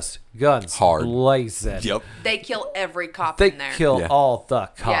just guns Hard. blazing. Yep. They kill every cop They in there. kill Yeah. all the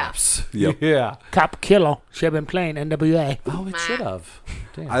cops. Yep. Yeah. Cop Killer should have been playing NWA. Oh, it should have.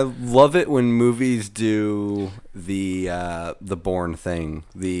 Damn. I love it when movies do the Bourne thing,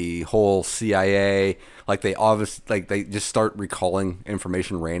 the whole CIA. Like they obviously like they just start recalling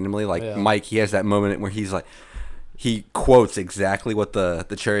information randomly. Like Yeah. Mike, he has that moment where he's like, he quotes exactly what the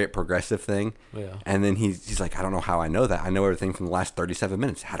Chariot Progressive thing, Yeah. and then he's like, I don't know how I know that. I know everything from the last 37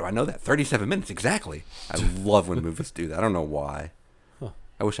 minutes. How do I know that? 37 minutes exactly. I love when movies do that. I don't know why.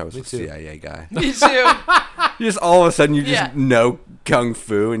 I wish I was a too. CIA guy. Me too. You just all of a sudden you just Yeah. know kung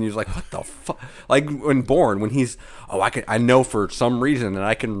fu, and you're like, what the fuck? Like when Bourne, when he's, I know for some reason that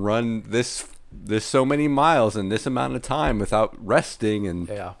I can run this so many miles in this amount of time without resting, and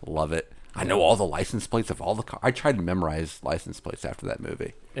Yeah. love it. I know all the license plates of all the cars. I tried to memorize license plates after that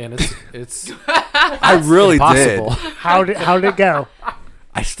movie. And it's I really impossible. did. How did it go?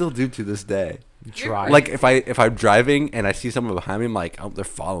 I still do to this day. Try. Like if I'm driving and I see someone behind me, I'm like, oh, they're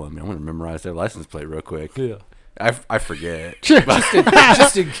following me. I'm gonna memorize their license plate real quick. Yeah. I forget.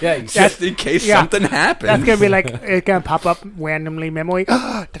 just in case. Just in case yeah. something happens. That's gonna be like it's gonna pop up randomly memory.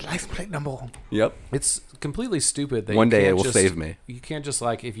 The license plate number. Yep. It's completely stupid that One you day can't it will just- save me. You can't just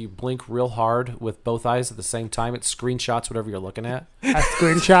like if you blink real hard with both eyes at the same time, it screenshots whatever you're looking at. A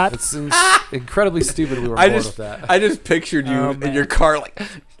screenshot. It's incredibly stupid. We were I bored just with that. I just pictured you Oh, in man. your car like,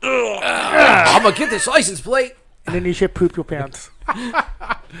 I'm gonna get this license plate. And then you should poop your pants.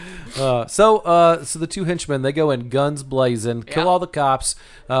 So the two henchmen, they go in guns blazing, kill Yeah. all the cops.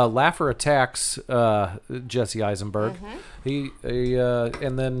 Laffer attacks Jesse Eisenberg.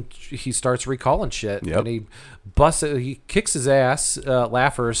 And then he starts recalling shit. Yep. And he kicks his ass,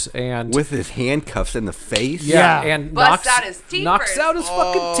 Laffer's, and with his handcuffs in the face. Yeah. and Busts out his teeth knocks first. out his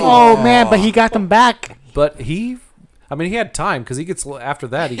fucking teeth. Oh man, but he got them back. But he had time because he gets after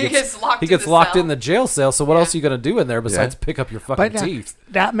that he gets locked in gets the locked cell. in the jail cell. So what Yeah. else are you gonna do in there besides Yeah. pick up your fucking But teeth?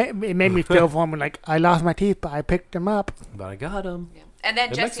 it made me feel for him. Like I lost my teeth, but I picked them up. But I got him. And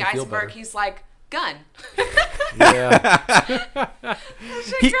then It makes Jesse him feel Eisenberg, better. he's like, gun. Yeah.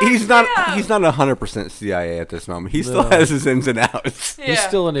 He's not 100% CIA at this moment. He still has his ins and outs. Yeah. He's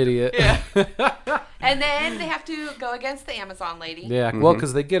still an idiot. Yeah. And then they have to go against the Amazon lady. Yeah, well,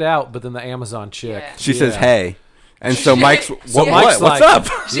 because they get out, but then the Amazon chick. Yeah. She says, Yeah. "Hey," and so Mike's, Mike's what's like- up?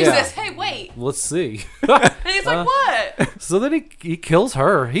 She Yeah. says, "Hey, wait," Let's see. and he's like, "What?" So then he kills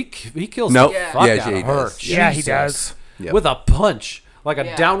her. He kills Nope. the Yeah. fuck Yeah, out he of her. does. Yeah, he Jesus. does. Yep. With a punch, like a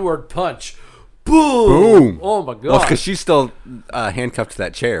Yeah. downward punch. Boom! Boom. Oh my god! Well, because she's still handcuffed to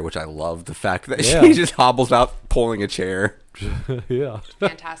that chair, which I love. The fact that Yeah. she just hobbles out pulling a chair. yeah,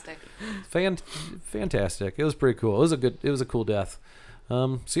 Fantastic. fantastic. It was pretty cool. It was a cool death.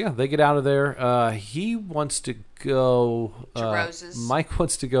 So yeah, they get out of there. He wants to go To Rose's. Mike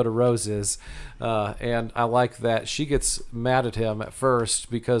wants to go to Rose's, and I like that she gets mad at him at first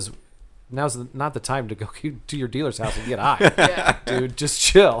because now's not the time to go to your dealer's house and get high. Yeah. Dude, just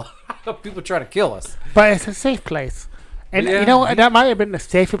chill. People are trying to kill us. But it's a safe place. And Yeah. you know what? That might have been the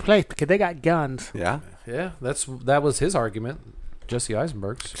safer place because they got guns. Yeah. Yeah, that was his argument. Jesse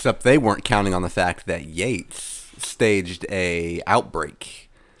Eisenberg's. Except they weren't counting on the fact that Yates staged a outbreak.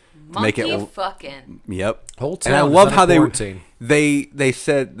 Make it- Monkey fucking. Yep. Whole And I town is love under how quarantine. they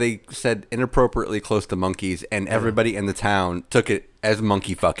said inappropriately close to monkeys, and everybody in the town took it as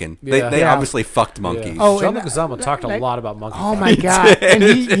monkey fucking. Yeah. They Yeah. obviously fucked monkeys. Oh, John and, Leguizamo talked a like- lot about monkey. Oh fucking. my god! And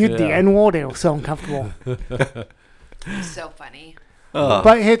he used the Yeah. N word and it was so uncomfortable. So funny.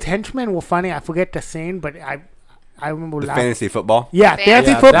 But his henchmen were funny. I forget the scene, but I remember The laughing. fantasy football. Yeah, Yeah,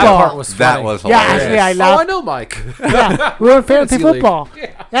 fantasy Yeah, that football. part was That funny. was Yeah, hilarious. actually, I Oh, laughed. I know, Mike. Yeah, we're in fantasy Fantasy league. football.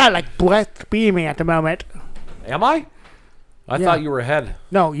 Yeah, like Brett beating me at the moment. Am I? I Yeah. thought you were ahead.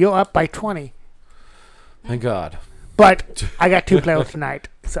 No, you're up by 20. Thank God. But I got 2 players tonight,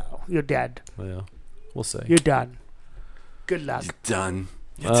 so you're dead. Yeah, we'll see. You're done. Good luck. Done.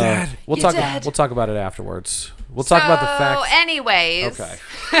 You're Uh, dead. We'll You're talk. dead. We'll talk about it afterwards. We'll talk about the So, facts. anyways. Okay.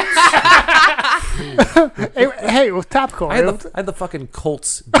 Hey, it was topical. I had the fucking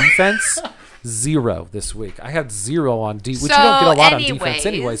Colts defense 0 this week. I had 0 on D, which you don't get a lot on defense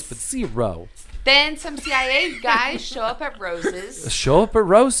anyways, but 0. Then some CIA guys show up at Rose's. Show up at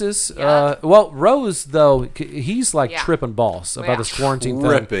Rose's. Yeah. Well, Rose though, he's like Yeah. tripping balls about Yeah. this quarantine thing.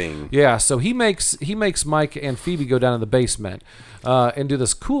 Tripping. Yeah, so he makes Mike and Phoebe go down in the basement and do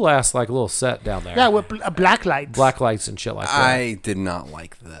this cool ass like little set down there. Yeah, with black lights. black lights and shit like that. I did not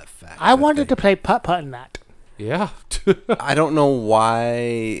like the fact. I that wanted they- to play putt-putt in that. Yeah. I don't know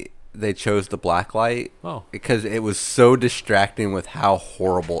why they chose the black light. Oh. Because it was so distracting with how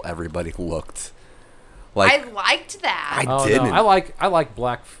horrible everybody looked. Like I liked that. I Oh, didn't. no. I like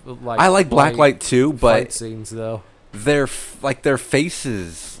black. I like black light too, fight but scenes though. their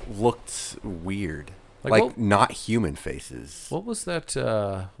faces looked weird, Like like what- not human faces. What was that?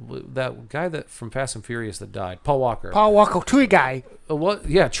 That guy that from Fast and Furious that died, Paul Walker. Paul Walker, tree guy. What?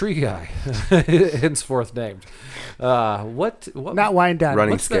 Yeah, Tree Guy, henceforth named. What? Not wine done.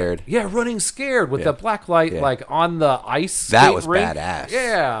 Running what's that? scared. Yeah, running scared with Yeah. the black light, Yeah. like on the ice. That skate was rink. badass.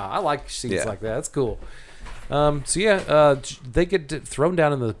 Yeah, I like scenes Yeah. like that. That's cool. So yeah, they get thrown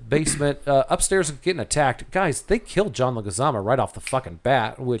down in the basement. Upstairs, getting attacked. Guys, they killed John Leguizamo right off the fucking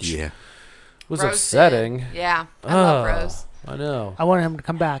bat, which Yeah. was Rose upsetting. did. Yeah, I love Oh, Rose. I know. I wanted him to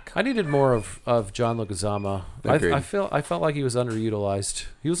come back. I needed more of John Leguizamo. Agreed. I felt like he was underutilized.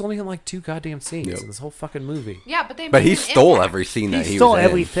 He was only in like 2 goddamn scenes Yep. in this whole fucking movie. Yeah, but they. But made he an stole impact. every scene He that he stole was in.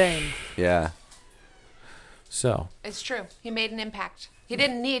 everything. Yeah. So It's true. He made an impact. He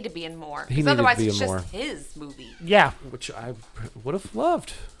didn't need to be in more. He 'cause needed to otherwise, be it's in just more. his movie. Yeah. which I would have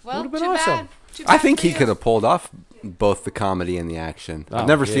loved. Well, would have been too awesome. bad. Too I bad think for he you. could have pulled off both the comedy and the action. Oh, I've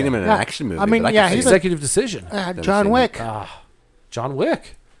never seen yeah. him in an Yeah. action movie. I mean, but I yeah, could he's see a- it. Executive decision. John seen Wick. John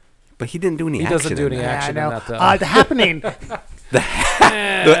Wick. But he didn't do any He action. doesn't do in any that. Yeah, I action in know. that, though. The Happening.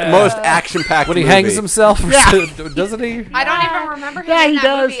 The most action-packed When he movie. hangs himself, Yeah. doesn't he? I don't even remember him Yeah, in he that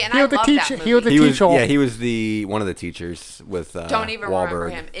does. movie, and He I was the love teacher. that He was movie. the He was, teacher. yeah, he was one of the teachers with Don't even Wahlberg. remember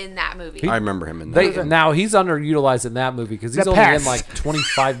him in that movie. I remember him in that. Now he's underutilized in that movie because he's The only in Pest. like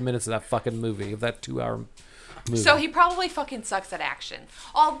 25 minutes of that fucking movie, of that 2-hour movie. So he probably fucking sucks at action.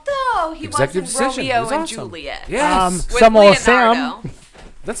 Although he Executive was in decision. Romeo It was and awesome. Juliet. Yes. With Summer of Leonardo. Sam.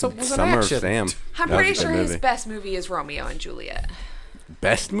 That's was an Summer of action. Sam. I'm That was pretty a good sure his movie. best movie is Romeo and Juliet.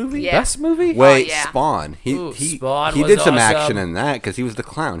 Best movie? Yeah. Best movie? Wait, yeah. Spawn. Ooh, Spawn he was did some awesome. action in that because he was the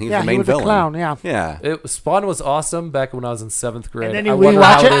clown. He was Yeah, the he main was the villain. clown, yeah. Yeah. Spawn was awesome back when I was in 7th grade. And then I you wonder rewatch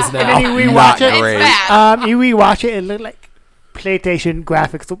how it, it is and now. then you Not rewatch it. great. It's bad. You rewatch it, it looked like PlayStation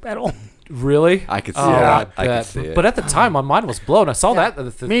graphics were better. Really? I could see Oh, that. I I bet. could see it. But at the time, my mind was blown. I saw that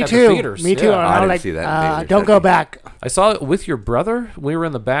at the, Me at too. the theaters. Me too. Yeah. And I I'm didn't like, see that in theaters. don't go back. I saw it with your brother. We were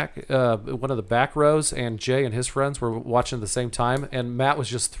in the back, one of the back rows, and Jay and his friends were watching at the same time. And Matt was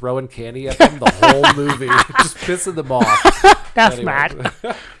just throwing candy at them the whole movie, just pissing them off. That's Anyway.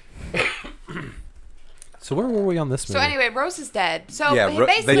 mad. So where were we on this movie? So anyway, Rose is dead. So Yeah,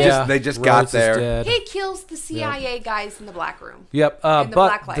 basically, they just got Rose is there. dead. he kills the CIA guys in the black room. Yep, in the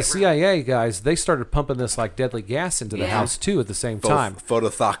but blacklight the room. CIA guys, they started pumping this like deadly gas into the Yeah. house too at the same time.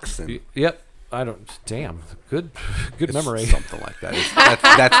 Photothoxin. Yep, I don't. Damn, good It's memory. something like that.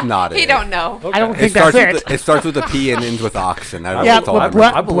 That's not it. He don't know. I don't It think that's starts, it. with it starts with a P and ends with oxen. I don't Yeah, know.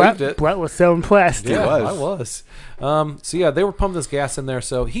 but I believed it. Brett was so impressed. Yeah, was. I was. So yeah, they were pumping this gas in there.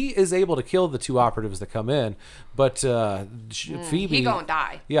 So he is able to kill the two operatives that come in, but Phoebe, He gonna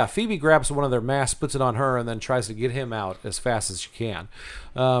die. Yeah, Phoebe grabs one of their masks, puts it on her, and then tries to get him out as fast as she can.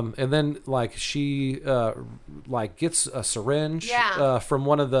 And then like she like gets a syringe Yeah. from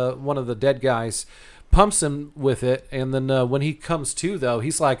one of the dead guys, pumps him with it, and then when he comes to though,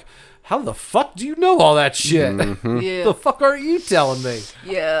 he's like, "How the fuck do you know all that shit? Yeah. The fuck are you telling me?"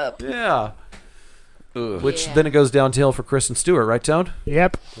 Yep. Yeah. Which Yeah. then it goes downhill for Kristen Stewart, right, Tone?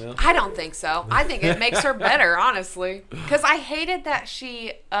 Yep. I don't think so. I think it makes her better, honestly. Because I hated that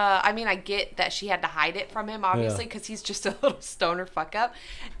she. I mean, I get that she had to hide it from him, obviously, because he's just a little stoner fuck up.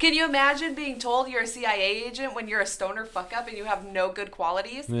 Can you imagine being told you're a CIA agent when you're a stoner fuck up and you have no good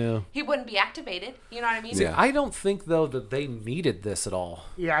qualities? Yeah. He wouldn't be activated. You know what I mean? Yeah. I don't think though that they needed this at all.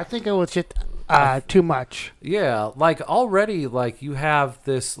 Yeah, I think it was just too much. Yeah, like already, like you have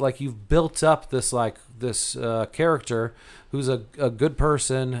this, like you've built up this, like this character who's a good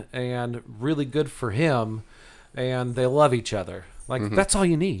person and really good for him, and they love each other. Like that's all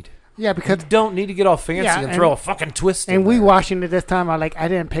you need. Yeah, because You don't need to get all fancy Yeah, and and- throw a fucking twist. and in we there. watching it this time. I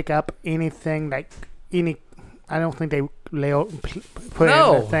didn't pick up anything like any. I don't think they put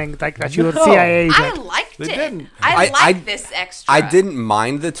No. in the thing like that she was a No. CIA I agent. liked They it. didn't. I I- like this extra. I didn't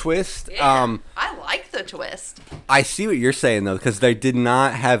mind the twist. Yeah, I like the twist. I see what you're saying though, because they did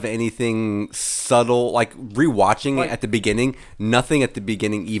not have anything subtle. Like rewatching Like- it at the beginning, nothing at the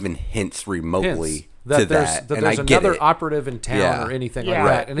beginning even hints remotely Hints to there's, that. that And there's I get another it. operative in town Yeah. or anything Yeah.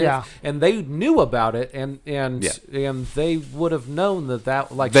 like that, and Yeah. and they knew about it, and Yeah. they would have known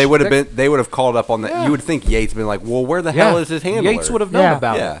that like They would have called up on that. Yeah. You would think Yates been like, well, where the Yeah. hell is his handler? Yates would have known Yeah.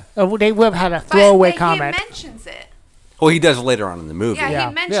 about Yeah. it. They would have had a But throwaway he comment. mentions it. Well, he does later on in the movie. Yeah, Yeah.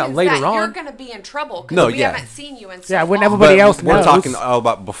 he mentions later that you're on. going to be in trouble because No, we yeah. haven't seen you in so Yeah, when long. everybody else we're knows. talking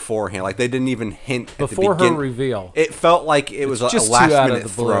about beforehand. Like they didn't even hint at Before the her beginning. reveal. It felt like it was a just last too out of minute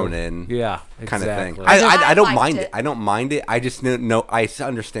the blue. thrown in. Yeah, kind of thing. exactly. I don't I mind liked it. I don't mind it. I just know I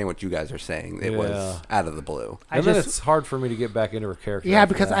understand what you guys are saying. It Yeah. was out of the blue. And then just- it's hard for me to get back into her character. Yeah,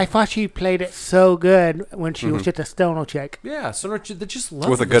 after because that. I thought she played it so good when she was just a stoner chick. Yeah, so they just loved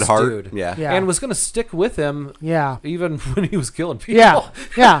With a good this heart. dude. Yeah. Yeah. And was going to stick with him Yeah. even when he was killing people. Yeah.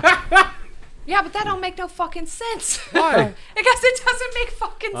 Yeah. Yeah, but that don't make no fucking sense. Why? Because it doesn't make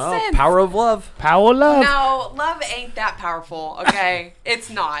fucking Oh, sense. power of love. Power love. No, love ain't that powerful, okay? It's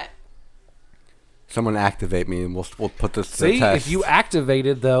not. Someone activate me, and we'll put this to See, the test. if you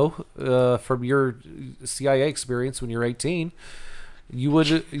activated, though, from your CIA experience when you're 18, you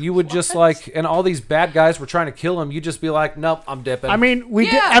would just like, and all these bad guys were trying to kill him, you'd just be like, nope, I'm dipping. I mean, we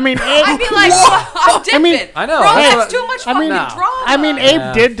did. Yeah. I mean, I'd be like, I'm dipping. mean- I know. Bro, That's that's what- too much I fucking mean, drama. I mean, Yeah.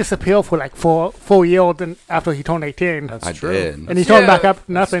 Abe did disappear for like four years after he turned 18, That's I true. did. and he turned back Dude, up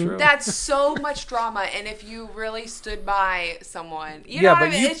nothing. true. That's so much drama, and if you really stood by someone, you know Yeah, what I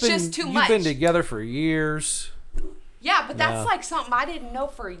but mean? you've It's been just too you've much. been together for years. Yeah, but that's Yeah. like something I didn't know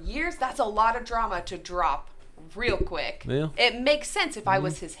for years. That's a lot of drama to drop real quick. Yeah. It makes sense if I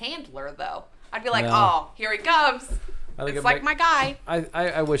was his handler, though. I'd be like, Yeah. oh, here he comes. I think It's it like make- my guy.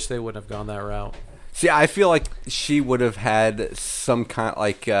 I wish they wouldn't have gone that route. See, I feel like she would have had some kind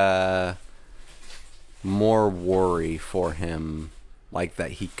like more worry for him, like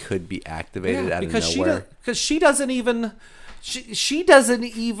that he could be activated out of nowhere. Because she doesn't even she doesn't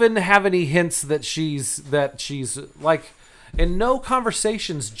even have any hints that she's like, in no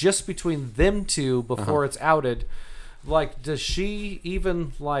conversations just between them two before it's outed. Like, does she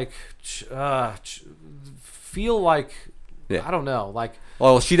even like feel like? Yeah. I don't know. Like,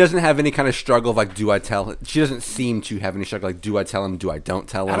 Well, she doesn't have any kind of struggle of like, do I tell him? She doesn't seem to have any struggle like, do I tell him? Do I don't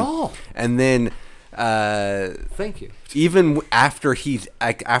tell him? At all. And then thank you. even after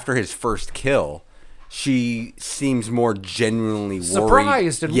after his first kill, she seems more genuinely worried.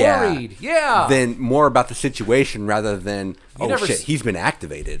 Surprised and worried. Yeah. Than more about the situation rather than, never shit, s- he's been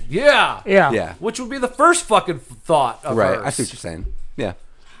activated. Yeah. Yeah. Yeah. Which would be the first fucking thought of Right. hers. I see what you're saying. Yeah.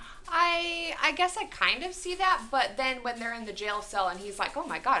 I guess I kind of see that, but then when they're in the jail cell and he's like, "Oh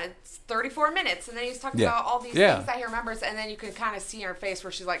my god, it's 34 minutes," and then he's talking Yeah. about all these Yeah. things that he remembers, and then you can kind of see in her face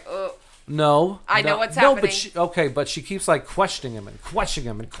where she's like, "Oh, No. I know no, what's No, happening. but she keeps like questioning him and questioning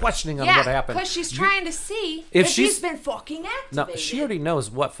him and questioning him yeah," what happened. because she's trying to see if if she's- he's been fucking No, activated. she already knows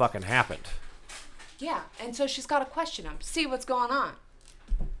what fucking happened. Yeah, and so she's got to question him, see what's going on.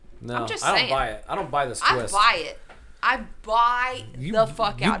 No, I'm just I don't saying. buy it. I don't buy this I twist. buy it. I buy the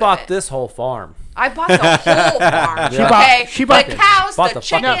fuck out You of bought it. this whole farm. I bought the whole farm. She bought- she bought the the- cows, bought the the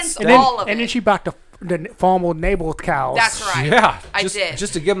fucking chickens, stuff. all of and it. then she bought the farm with neighbor's cows. That's right. Yeah, I just, did.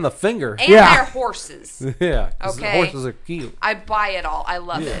 just to give him the finger. And Yeah. their horses. Yeah, 'cause the Okay. horses are cute. I buy it all. I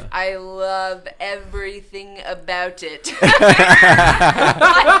love Yeah. it. I love everything about it. Dead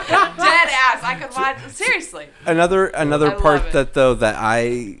ass. I could watch. Seriously. Another I love part it. that though that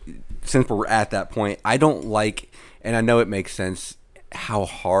since we're at that point, I don't like, and I know it makes sense how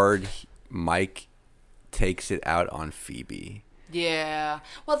hard Mike takes it out on Phoebe. Yeah.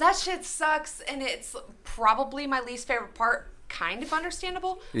 Well, that shit sucks, and it's probably my least favorite part. Kind of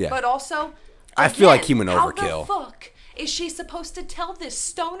understandable. Yeah. But also, I feel like again, human How overkill. the fuck is she supposed to tell this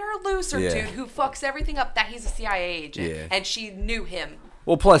stoner loser Yeah. dude who fucks everything up that he's a CIA agent, Yeah. and she knew him?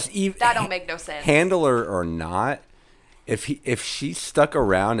 Well, plus That don't make no sense. Handler or not, if she stuck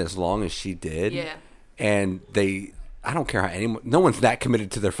around as long as she did, Yeah. and I don't care how no one's that committed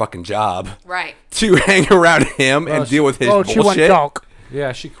to their fucking job Right. to hang around him and Well, deal with his Oh, she went bullshit. dark.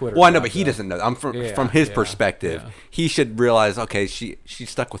 Yeah, she quit her. Well, I know, job, but he though. doesn't know. I'm from Yeah, his yeah, perspective. yeah. He should realize, okay, she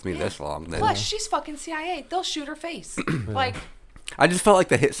stuck with me this long. Then Plus, she's fucking CIA. They'll shoot her face. Like, I just felt like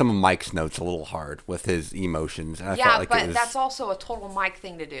they hit some of Mike's notes a little hard with his emotions. And I yeah, felt like but it was, that's also a total Mike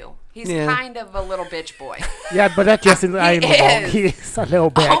thing to do. He's Yeah. kind of a little bitch boy. Yeah, but that's just I am wrong. is. He's a little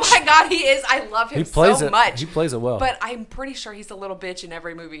bitch. Oh my god, he is. I love him He plays so it. much. He plays it well. But I'm pretty sure he's a little bitch in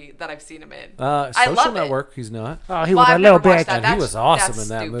every movie that I've seen him in. Social I love Network, he's not. Oh, he Well, was a I've little never watched bitch. that. And he That's- was awesome that's in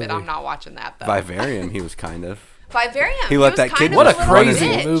that stupid. movie. I'm not watching that though. Vivarium. He was kind of. Vivarium. He let was that kind kid of What a little crazy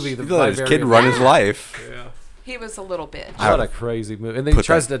bitch. movie. The He let his kid Vivarium. run his Yeah. life. He was a little bitch. What a crazy movie. And then he Put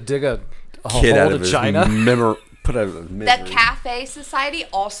tries that to dig a Kid out hole of to his China. put out of his The misery. Cafe Society,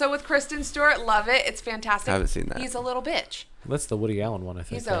 also with Kristen Stewart. Love it. It's fantastic. I haven't seen that. He's a little bitch. That's the Woody Allen one, I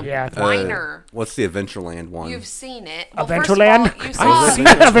think. He's a Yeah. whiner. What's the Adventureland one? You've seen it. Adventureland? First of all, you I've saw, seen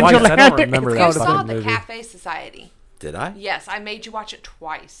it twice. I Adventureland. don't remember It's that called you saw fucking the movie. Cafe Society. Did I? Yes, I made you watch it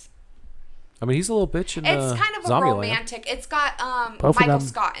twice. I mean, he's a little bitch in It's kind of a Zombieland. romantic. It's got Both of Michael them.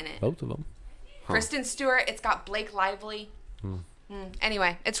 Scott in it. Both of them. Kristen Stewart. It's got Blake Lively.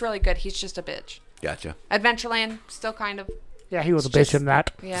 Anyway, it's really good. He's just a bitch. Gotcha. Adventureland, still kind of Yeah, he was a It's bitch just- in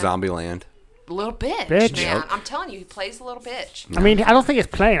that. yeah, Zombieland. a little bitch, Bitch. man. Yep. I'm telling you, he plays a little bitch. I mean, I don't think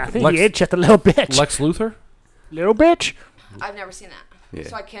it's plain. I think Lex- he is just a little bitch. Lex Luthor? Little bitch. I've never seen that, Yeah.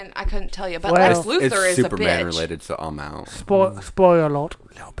 so I couldn't tell you. But Well, Lex It's Luthor It's is a Superman bitch. related, so I'm out. Spoiler alert.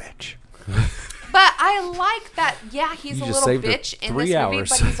 Little bitch. But I like that. Yeah, he's You a just little saved her bitch in 3 this movie, hours.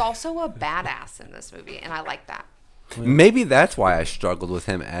 but he's also a badass in this movie, and I like that. Maybe that's why I struggled with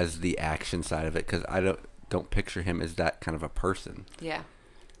him as the action side of it, because I don't picture him as that kind of a person. Yeah.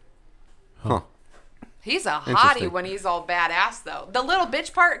 Huh. He's a hottie Interesting. when he's all badass, though. The little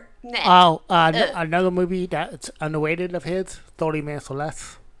bitch part, nah. Oh, another movie that's underrated of his, 30 Minutes or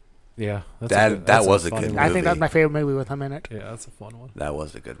Less. Yeah. That that's was a funny good one. I think that's Movie. my favorite movie with him in it. Yeah, that's a fun one. That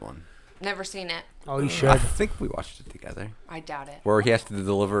was a good one. Never seen it. Oh, you I should. think we watched it together. I doubt it. Where he has to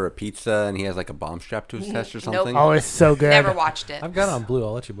deliver a pizza and he has like a bomb strapped to his chest or Nope. something. Oh, it's so good. Never watched it. I've got it on Blue.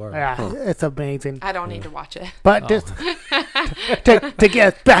 I'll let you borrow it. Yeah, it's amazing. I don't need to watch it. But just to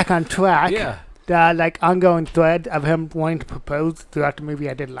get back on track, Yeah. the like ongoing thread of him wanting to propose throughout the movie,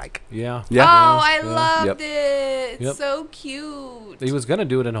 I did like. Yeah. Yeah. Oh, I Yeah. loved Yep. it. It's Yep. so cute. He was going to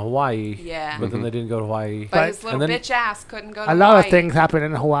do it in Hawaii. Yeah. But then they didn't go to Hawaii. But his little and then- bitch ass couldn't go to A lot of Hawaii. things happened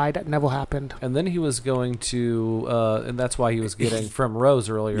in Hawaii that never happened. And then he was going to, and that's why he was getting, from Rose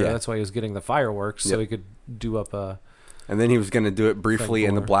earlier, Yeah. that's why he was getting the fireworks so Yep. he could do up a. And then he was going to do it briefly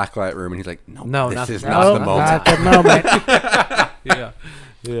in the Thank blacklight room, and he's like, "No, No, this not is the- not No, the moment." not the moment. Yeah.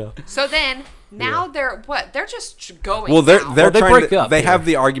 Yeah. So then, now they're what? They're just going. Well, they're now. they're they trying break to, up, They yeah. have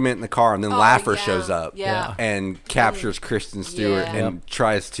the argument in the car, and then Oh, Laffer yeah. shows up Yeah. and captures Kristen Stewart Yeah. and Yep.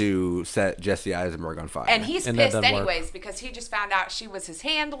 tries to set Jesse Eisenberg on fire. And he's And that pissed doesn't work. anyways because he just found out she was his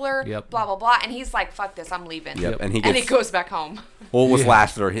handler. Yep. Blah blah blah, and he's like, "Fuck this, I'm leaving." Yep. And he And he gets goes back home. well with Yeah.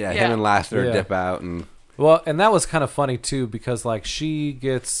 Lassiter. Yeah, Yeah. him and Lassiter Yeah. dip out, and Well, and that was kind of funny too because she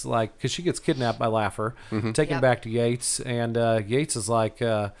gets kidnapped by Laffer, taken Yep. back to Yates, and Yates is like,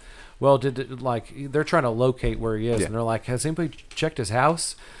 well, they're trying to locate where he is, Yeah. and they're like, has anybody checked his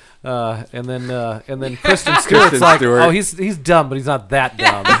house? And then Kristen Stewart's like, Stewart. oh, he's dumb, but he's not that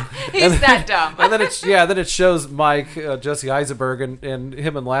dumb. He's that dumb. And then it shows Mike, Jesse Eisenberg, and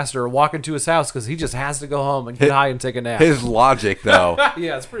him and Lassiter are walking to his house because he just has to go home and get high and take a nap. His logic, though,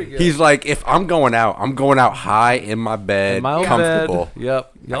 Yeah, it's pretty good. he's like, if I'm going out high in my bed, In my own comfortable. bed.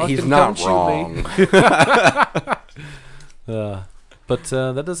 Yep. Y'all He's can not come shoot me. wrong. But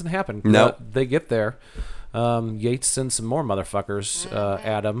that doesn't happen. Nope. They get there. Yates sends some more motherfuckers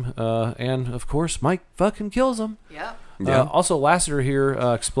at him. And, of course, Mike fucking kills him. Yep. Yeah. Also, Lassiter here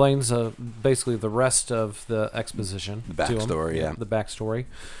explains basically the rest of the exposition The to him. backstory, yeah. The backstory.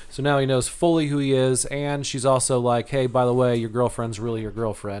 So now he knows fully who he is, and she's also like, hey, by the way, your girlfriend's really your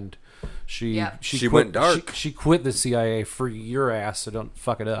girlfriend. She went dark. She quit the CIA for your ass, so don't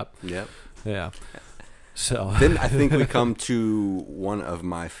fuck it up. Yep. Yeah. So Then I think we come to one of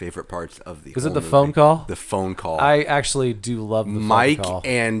my favorite parts of the Is it whole the movie. phone call? The phone call. I actually do love the Mike phone call.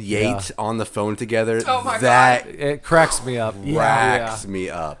 and Yates on the phone together. Oh my that It cracks me up. racks me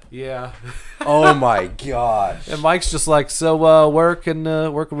up. Yeah. Oh my gosh. And Mike's just like, so where can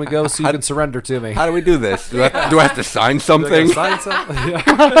we go so you can surrender to me? How do we do this? Do I have to sign Do I gotta something? sign something?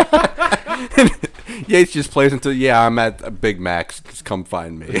 Yeah. Yates just plays until, yeah, I'm at Big Mac's. Just come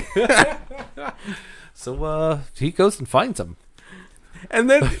find me. So he goes and finds him. And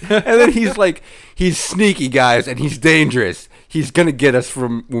then he's like, he's sneaky, guys, and he's dangerous. He's gonna get us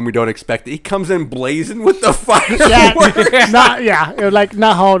from when we don't expect it. He comes in blazing with the fireworks.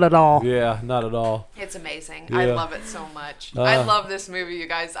 Not hard at all. Yeah, not at all. It's amazing. Yeah. I love it so much. I love this movie, you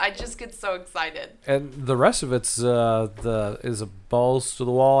guys. I just get so excited. And the rest of it's is a balls to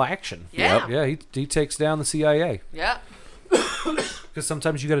the wall action. Yeah. Yeah, he takes down the CIA Yep. because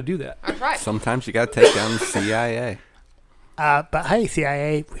sometimes you got to do that. That's right. Sometimes you gotta take down the CIA. But hey,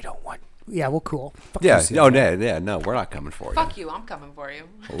 CIA, we don't want. Yeah, we're cool. Yeah. CIA. Oh, yeah. No, we're not coming for you. Fuck you. I'm coming for you.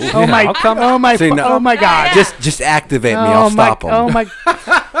 Oh my! I'll come- See, no- Oh my God! Yeah. Just activate me. I'll stop him. Oh my!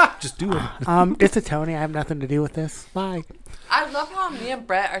 Just do it. It's a Tony. I have nothing to do with this. Bye. I love how me and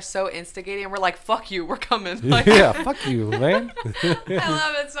Brett are so instigating. We're like, fuck you. We're coming. Like, Yeah, fuck you, man. I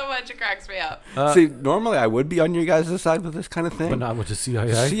love it so much. It cracks me up. See, normally I would be on your guys' side with this kind of thing. But not with the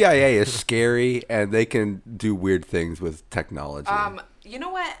CIA. CIA is scary, and they can do weird things with technology. You know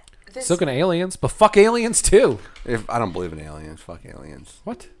what? This, So can aliens, but fuck aliens too. If I don't believe in aliens, fuck aliens.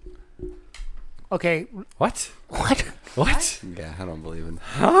 What? Okay. What? What? What? Yeah, I don't believe in.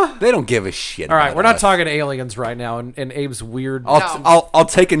 They don't give a shit. All right, about we're not us. talking aliens right now, and Abe's weird. No. I'll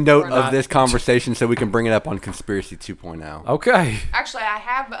take a note We're of not. this conversation so we can bring it up on Conspiracy 2.0. Okay. Actually, I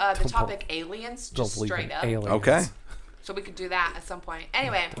have the topic aliens Don't just believe straight in up. aliens. Okay. So we could do that at some point.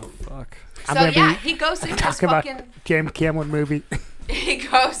 Anyway, Fuck. I'm so gonna yeah, be he goes into this Talking about fucking. James Cameron movie. He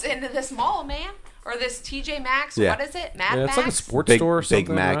goes into this mall, man, or this TJ Maxx. Yeah. What is it? Mad Yeah, Max. it's like a sports Big- store or Big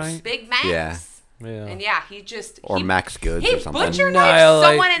something, Max. right? Big Max. Yeah. Yeah. And yeah, he just Or Max Goods he or something. butcher knifed Annihilate.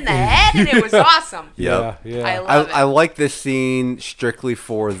 someone in the head, and it was awesome. Yep. Yeah. I love it. I like this scene strictly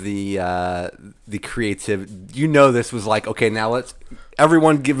for the creative. You know, this was like, okay, now let's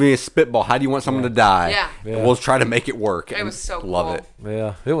everyone give me a spitball. How do you want someone to die? Yeah. Yeah. We'll try to make it work. It and was so love cool. it.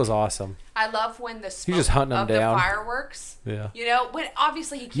 Yeah, it was awesome. I love when the smoke just hunting 'em of down. the fireworks. Yeah. You know, when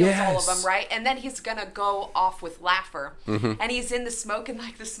obviously he kills all of Yes. them, right? And then he's gonna go off with Laffer, and he's in the smoke, and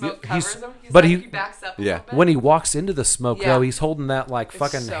like the smoke Yeah, he's- covers him. He's but like, he- he backs up. A Yeah. little bit. When he walks into the smoke, Yeah. though, he's holding that like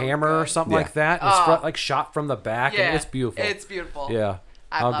fucking so hammer or good. something Yeah. like that. And it's like shot from the back, yeah, and it's beautiful. It's beautiful. Yeah,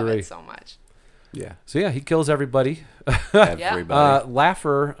 I love agree. it so much. Yeah. So yeah, he kills everybody. Everybody.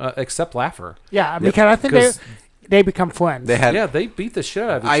 Laffer, except Laffer. Yeah, because I think 'Cause- they become friends. They had. Yeah, they beat the shit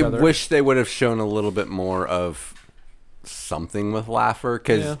out of each I other. wish they would have shown a little bit more of something with Laffer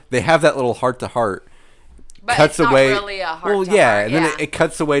because Yeah. they have that little heart to heart. But Cuts it's away. not really a heart well, to yeah, heart. and then it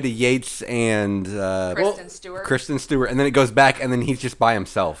cuts away to Yates and Kristen Stewart. and then it goes back, and then he's just by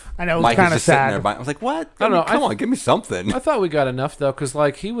himself. I know, it was Mike is kinda just sitting sad. there by. I was like, what? I don't know, Come I- on, give me something. I thought we got enough though, because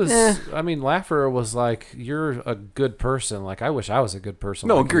like he was. I mean, Laffer was like, "You're a good person." Like I wish I was a good person.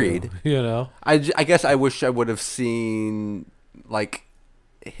 No, like agreed. You know. I guess I wish I would have seen like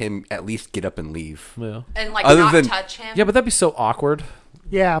him at least get up and leave. Yeah. And like Other not than- touch him. Yeah, but that'd be so awkward.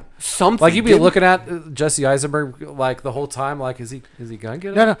 yeah. Something Like you'd be didn't- looking at Jesse Eisenberg like the whole time. Like, is he gonna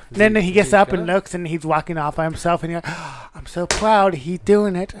get No, up? no. Is Then he gets up gonna? and looks, and he's walking off by himself, and you're like, oh, I'm so proud he's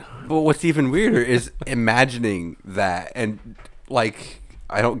doing it. But what's even weirder is imagining that, and like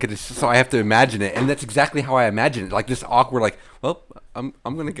I don't get it, so I have to imagine it, and that's exactly how I imagine it. Like this awkward, like, well, I'm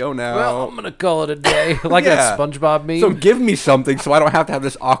gonna go now. Well, I'm gonna call it a day. Like Yeah. that SpongeBob meme. So give me something so I don't have to have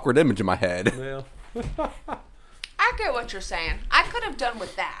this awkward image in my head. yeah. I get what you're saying. I could have done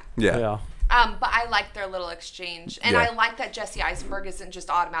with that. Yeah. Yeah. But I like their little exchange, and Yeah. I like that Jesse Eisenberg isn't just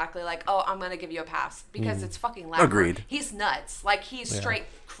automatically like, "Oh, I'm gonna give you a pass," because it's fucking Laffer. Agreed. He's nuts. Like he's Yeah. straight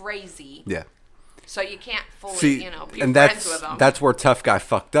crazy. Yeah. So you can't fully, See, be and friends with him. that's where Tough Guy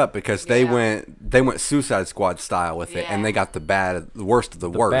fucked up because they Yeah. went Suicide Squad style with it, and Yeah. they got the worst of the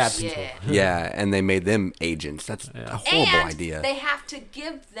worst. bad people. yeah. Yeah, and they made them agents. That's a horrible And idea. they have to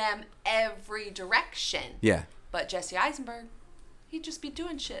give them every direction. Yeah. But Jesse Eisenberg, he'd just be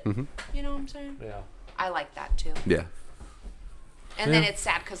doing shit. Mm-hmm. You know what I'm saying? Yeah. I like that too. Yeah. And then Yeah. it's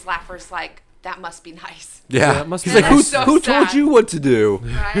sad because Laffer's like, that must be nice. Yeah. Yeah, it must He's be like, nice. who, So who told sad. you what to do?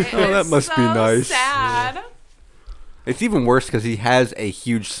 Right? Oh, that It's must be so nice. sad. It's even worse because he has a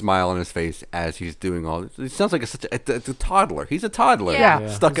huge smile on his face as he's doing all this. It sounds like it's a toddler. He's a toddler. Yeah. Yeah.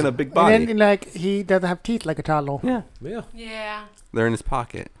 Stuck in a big body. And then, like, he doesn't have teeth like a toddler. yeah. Yeah. Yeah. They're in his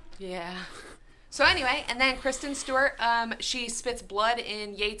pocket. Yeah. So anyway, and then Kristen Stewart, she spits blood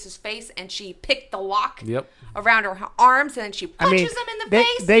in Yates's face, and she picked the lock Yep. around her arms, and then she I punches mean, him in the they,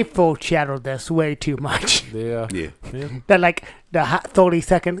 face. they foreshadowed this way too much. Yeah. Yeah. That, like, the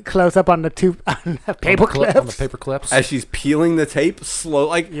 30-second close-up on the paper clips. On the paper clips. As she's peeling the tape slow,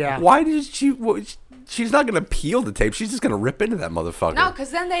 like, Yeah. why did she? She's not gonna peel the tape. She's just gonna rip into that motherfucker. No,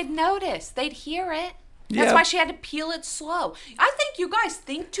 because then they'd notice. They'd hear it. That's Yeah. why she had to peel it slow. I think you guys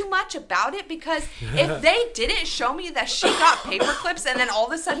think too much about it because if they didn't show me that she got paper clips and then all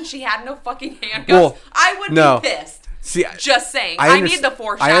of a sudden she had no fucking handguns, Well, I would no. be pissed. See, Just saying. I need the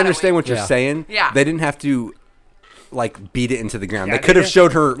foreshadowing. I understand what you're Yeah. saying. Yeah. They didn't have to like beat it into the ground. Yeah, they could have they-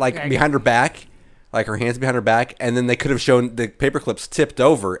 showed her like Yeah. behind her back, like her hands behind her back, and then they could have shown the paper clips tipped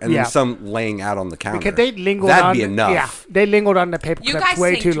over and Yeah. then some laying out on the counter. Because they lingered That'd on be enough. Yeah, they lingered on the paper You clips guys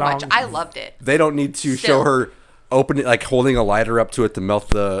way think too too long. much. I loved it. They don't need to show Still. her open it, like holding a lighter up to it to melt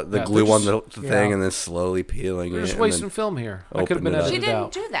the Yeah, glue they're on the just- thing yeah. and then slowly peeling We're it. just and wasting then- film here. That could have open been it up. She edited didn't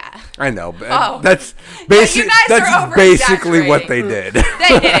out. do that. I know, but Oh. that's But you basic. guys are That's basically what they did.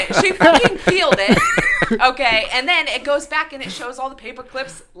 They didn't. She fucking peeled it. Okay, and then it goes back and it shows all the paper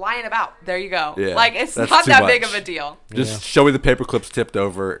clips lying about. There you go. Yeah, Like it's that's not too that big much. of a deal. Just Yeah. show me the paper clips tipped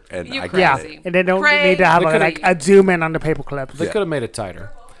over, and You I crazy. got Yeah, it. and they don't Crazy. need to have They like a zoom in on the paper clips. They Yeah. could have made it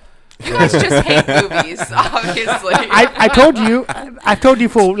tighter. You guys just hate movies, obviously. I told you, I told you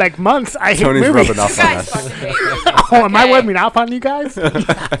for like months. I hate Tony's movies. rubbing off You on guys us. fucking hate movies. Oh, am I Okay. rubbing off on you guys?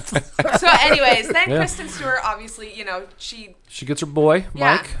 So, anyways, then Yeah. Kristen Stewart, obviously, you know, she She gets her boy,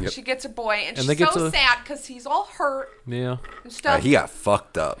 Mike. she gets a boy, and, And they she's get so to- sad because he's all hurt Yeah. and stuff. He got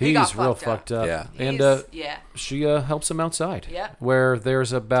fucked up. He got He's real fucked up. fucked up. Yeah. And He's- yeah. she helps him outside. Yeah. Where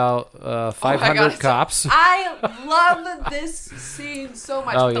there's about Oh 500 my God, cops. I love this scene so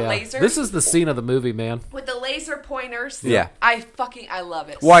much Oh with yeah. the lasers. This is the scene of the movie, man. with the laser pointers. Yeah. I love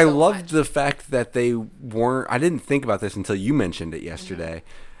it. Well, I so loved much. the fact that they weren't. I didn't think about this until you mentioned it yesterday.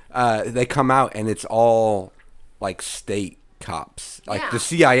 They come out and it's all like state cops. Like Yeah. the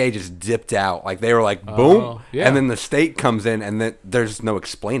CIA just dipped out. Like they were like boom, Oh, yeah. and then the state comes in, and then there's no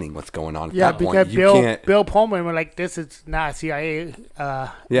explaining what's going on. At Yeah, that because point. You Bill can't. Bill Pullman was like, "This is not a CIA Yeah.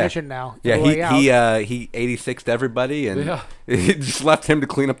 mission now." Yeah, Go way out. he 86'd everybody, and Yeah. he just left him to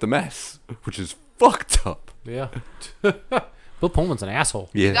clean up the mess, which is fucked up. Yeah. Bill Pullman's an asshole.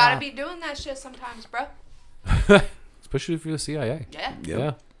 Yeah, You gotta be doing that shit sometimes, bro. Especially if you're the CIA. Yeah. Yep.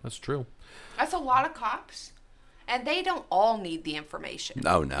 Yeah, that's true. That's a lot of cops. And they don't all need the information.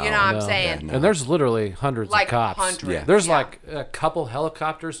 Oh, no. You know what I'm No. saying? Yeah, no. And there's literally hundreds Like of cops. hundreds. Yeah. There's Yeah. like a couple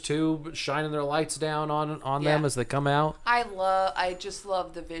helicopters too, shining their lights down on them Yeah. as they come out. I just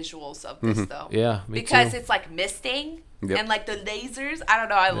love the visuals of this though. Mm-hmm. Yeah, me because too. it's like misting Yep. and like the lasers. I don't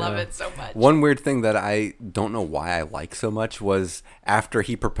know. I love Yeah. it so much. One weird thing that I don't know why I like so much was after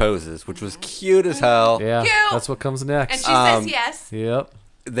he proposes, which was cute as hell. Yeah, Cute. that's what comes And next. she says yes. Yep.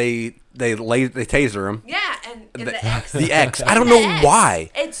 They taser him. Yeah, and in the X. The X. I don't The know X. why.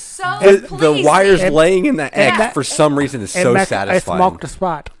 It's so The pleasing. wires It- laying in the X Yeah. for some reason is And so Mac- satisfying. I smoked the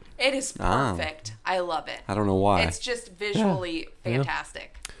spot. It is Oh. perfect. I love it. I don't know why. It's just visually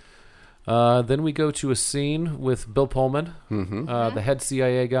fantastic. Then we go to a scene with Bill Pullman, the head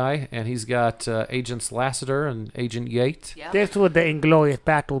CIA guy, and he's got Agents Lassiter and Agent Yate. Yep. This was the Inglorious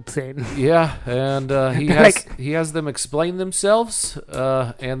Battle scene. Yeah, and Like- he has them explain themselves,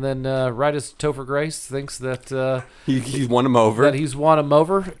 and then right as Topher Grace thinks that He's won him over. that he's won him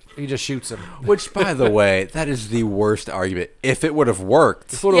over, he just shoots him. Which, by the way, that is the worst argument. If it would have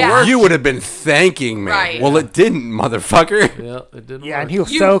worked, would've Yeah. worked. you would have been thanking me. Right. Well, it didn't, motherfucker. Yeah, it didn't Yeah, work. and he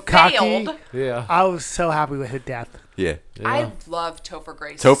was You so failed. cocky. killed. Yeah. I was so happy with her death. Yeah. I love Topher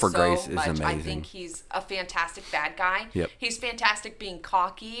Grace. Topher so Grace is much. I amazing. think he's a fantastic bad guy. Yep. He's fantastic being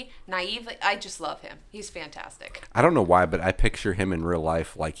cocky, naive. I just love him. He's fantastic. I don't know why, but I picture him in real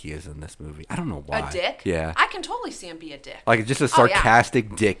life like he is in this movie. I don't know why. A dick? Yeah. I can totally see him be a dick. Like just a Oh, yeah.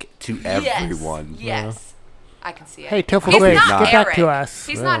 sarcastic dick to Yes. everyone. Yes. I can see it. Hey, Topher He's Grace, not get back Eric. to us.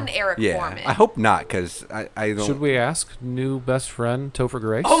 He's not an Eric Yeah. Foreman. I hope not, because I don't. Should we ask new best friend Topher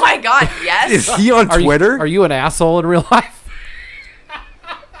Grace? Oh my God, yes. Is he on Are Twitter? You, are you an asshole in real life?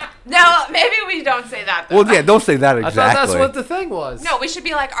 No, maybe we don't say that though. Well, yeah, don't say that I exactly. thought that's what the thing was. No, we should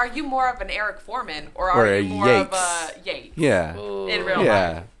be like, are you more of an Eric Foreman or are Or a you more of Yates. a Yates Yeah. in real life?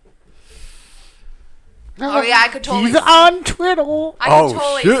 Yeah. Oh yeah, I could totally. He's on Twitter. I could Oh,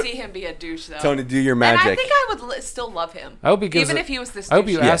 totally shit. see him be a douche though. Tony, do your and magic. I think I would still love him. I hope he gives even it- if he was this. I hope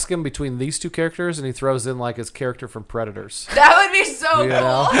you douche. Yeah. ask him between these two characters and he throws in like his character from Predators. That would be so cool.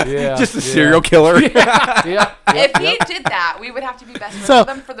 Yeah. Just a serial killer. Yeah. If he did that, we would have to be best friends So- with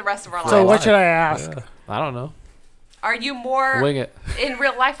him for the rest of our So lives. what should I ask? I don't know. Are you more Wing it. in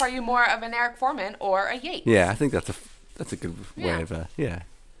real life? Are you more of an Eric Foreman or a Yates? Yeah, I think that's a good Yeah. way of yeah.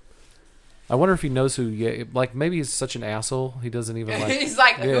 I wonder if he knows who. Like maybe he's such an asshole he doesn't even like. He's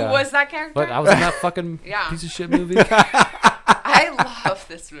like, who Yeah. was that character? But I was in that fucking Yeah. piece of shit movie. I love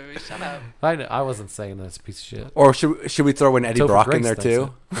this movie. Shut up. I wasn't saying that's a piece of shit. Or should we throw in Eddie Topher Brock in Grace there thinks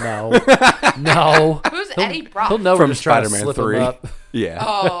too? it. No. No. Who's He'll- Eddie Brock? He'll know From we're just trying to Spider-Man slip 3. him up. Yeah.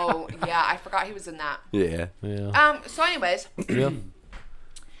 Oh yeah, I forgot he was in that. Yeah. Yeah. So anyways, Yeah.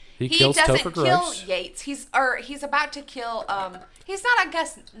 He he kills doesn't Topher kill Grace. Yates. He's about to kill. He's not. I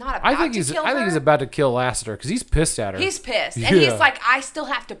guess not about I think to he's. kill I think her. he's about to kill Lassiter because he's pissed at her. He's pissed, and Yeah. he's like, I still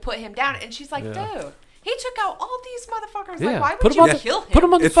have to put him down. And she's like, Yeah. dude, he took out all these motherfuckers. Yeah. Like, why Put would him you on the- kill him? Put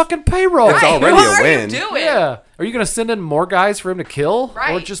him on the It's- fucking payroll. It's Right, already what a are win. you doing? Yeah. Are you gonna send in more guys for him to kill, or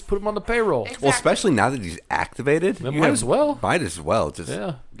Right. just put him on the payroll? Exactly. Well, especially now that he's activated. Then you might have- as well. Might as well. Just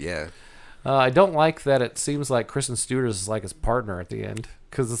Yeah. yeah. I don't like that. It seems like Kristen Stewart is like his partner at the end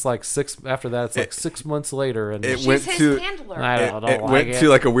because it's like after that. It's like 6 months later, and it She's went his to- handler. I It, don't it like went it. to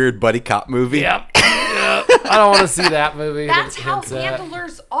like a weird buddy cop movie. Yep. Yep. I don't want to see that movie. That's that how hints at-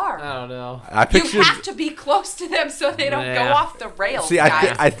 handlers are. I don't know. I You pictured. have to be close to them so they don't go Yeah. off the rails. See,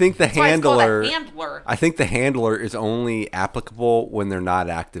 guys. I think the That's why it's called a handler. handler. I think the handler is only applicable when they're not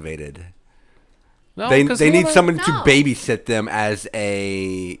activated. No, They 'cause need Hannah- someone No. to babysit them as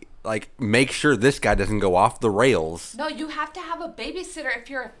a make sure this guy doesn't go off the rails. No, you have to have a babysitter if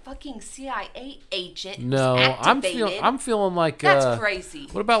you're a fucking CIA agent. who's No, activated. I'm feeling like That's crazy.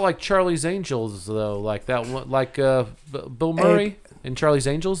 What about like Charlie's Angels though? Like that one, like Bill Murray in Charlie's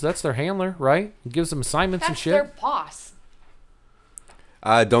Angels. That's their handler, right? He gives them assignments and That's shit. their boss.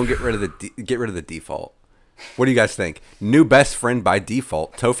 Don't get rid of the default. What do you guys think? New best friend by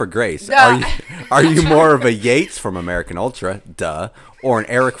default, Topher Grace. Yeah. Are you more of a Yates from American Ultra, duh, or an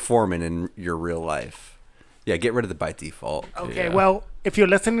Eric Foreman in your real life? Yeah, get rid of the by default. Okay, Yeah. well, if you're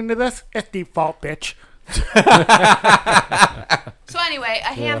listening to this, it's default, bitch. So anyway,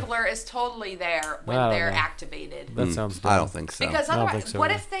 a handler is totally there when I don't they're know. activated. That sounds dumb. I don't think so. Because I don't otherwise, think so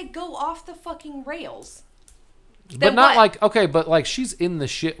what either. if they go off the fucking rails? But Then not what? like okay, but like she's in the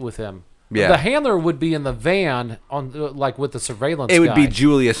shit with him. Yeah. The handler would be in the van on like with the surveillance. It would guy be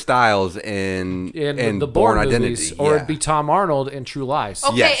Julia Stiles in the Born Bourne Identity, movies, or it'd be Tom Arnold in True Lies.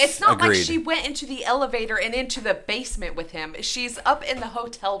 Okay, Yes, it's not like agreed. she went into the elevator and into the basement with him. She's up in the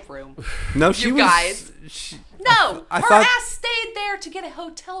hotel room. No, she You was. guys. She, No, I her thought- ass stayed there to get a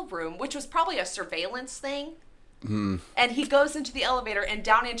hotel room, which was probably a surveillance thing. And he goes into the elevator and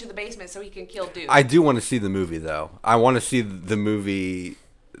down into the basement so he can kill dudes. I do want to see the movie though. I want to see the movie.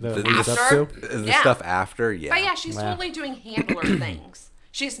 That The, leads up After? to? the Yeah. stuff after, yeah. But yeah, she's Nah. totally doing handler things.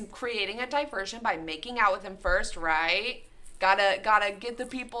 She's creating a diversion by making out with him first, right? Gotta get the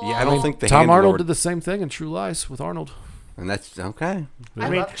people. Yeah, I don't think the Tom handler Arnold would- did the same thing in True Lies with Arnold. and that's okay. I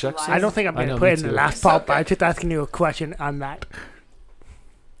mean, love True checks Lies. I don't think I'm I going know, to put me it in the too. last It's so part, but good. I'm just asking you a question on that.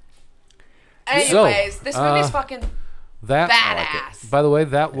 Anyways, So, this movie's fucking That badass. By the way,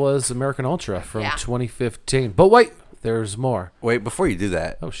 that was American Ultra from Yeah. 2015. But wait, there's more. Wait, before you do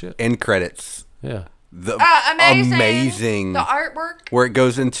that. Oh, shit. End credits. Yeah. The amazing. The artwork. where it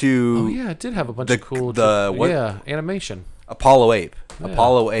goes into Oh yeah, it did have a bunch The- of cool. the what- Yeah, animation. Apollo Ape. Yeah.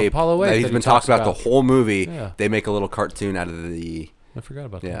 Apollo Ape. Apollo Ape That he's that he been talks talking about about. the whole movie. Yeah. They make a little cartoon out of the. I forgot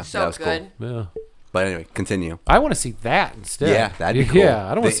about Yeah, that. So that was good. cool. Yeah. But anyway, continue. I want to see that instead. Yeah, that'd be cool. Yeah, I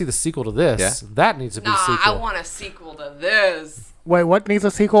don't want They- to see the sequel to this. Yeah. That needs to be Nah, a sequel. I want a sequel to this. Wait, what needs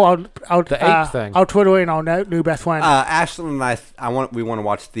a sequel? The ape thing. I'll Twitter in on new best friend. Ashlyn and we want to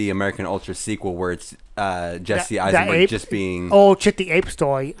watch the American Ultra sequel where it's Jesse Eisenberg ape? just being. Oh, Chit the Ape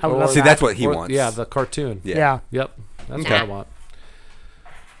story. I would love See, that. that's what he wants. Yeah, the cartoon. Yeah. Yep. That's what I want.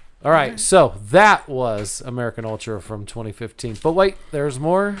 All right, so that was American Ultra from 2015. But wait, there's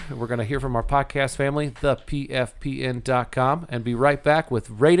more. We're going to hear from our podcast family, thepfpn.com, and be right back with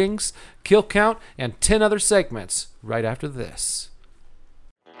ratings, kill count, and 10 other segments right after this.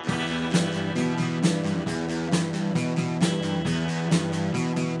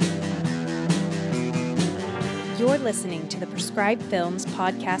 You're listening to the Prescribed Films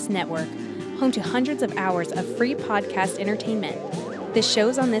Podcast Network, home to hundreds of hours of free podcast entertainment. The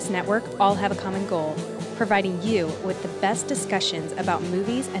shows on this network all have a common goal, providing you with the best discussions about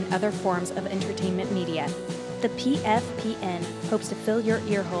movies and other forms of entertainment media. The PFPN hopes to fill your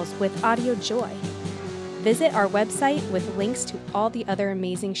earholes with audio joy. Visit our website with links to all the other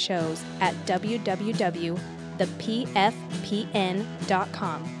amazing shows at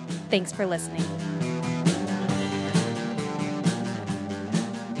www.thepfpn.com. Thanks for listening.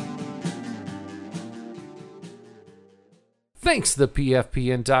 Thanks to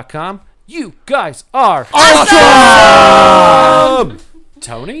thepfpn.com. You guys are Awesome!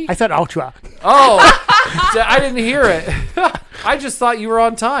 Tony? I said Ultra. Oh, I didn't hear it. I just thought you were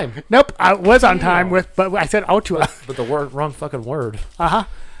on time. Nope, I was on time but I said Ultra. But the wrong fucking word.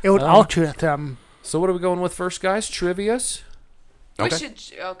 It was Ultra. So what are we going with first, guys? Trivias? We should.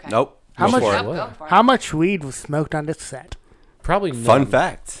 Okay. Nope. How Go much- for it. Yep, go for it. How much weed was smoked on this set? Probably none. Fun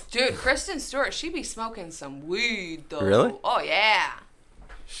fact. Dude, Kristen Stewart, she be smoking some weed though. Really? Oh yeah.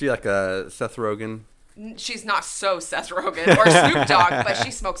 She like a Seth Rogen. She's not so Seth Rogen or Snoop Dogg, but she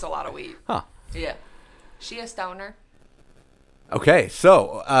smokes a lot of weed. Huh. Yeah. She a stoner. Okay,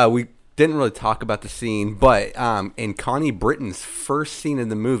 so we didn't really talk about the scene, but in Connie Britton's first scene in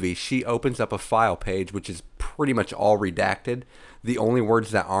the movie, she opens up a file page, which is pretty much all redacted. The only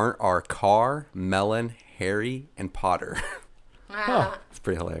words that aren't are car, melon, Harry, and Potter. Ah. It's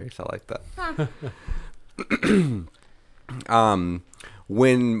pretty hilarious. I like that.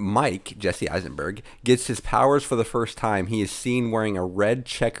 When Mike, Jesse Eisenberg, gets his powers for the first time, he is seen wearing a red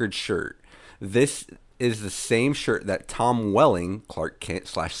checkered shirt. This is the same shirt that Tom Welling, Clark Kent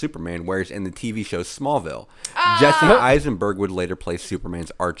 / Superman, wears in the TV show Smallville. Jesse Eisenberg would later play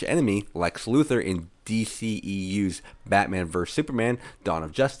Superman's archenemy, Lex Luthor, in DCEU's Batman vs. Superman, Dawn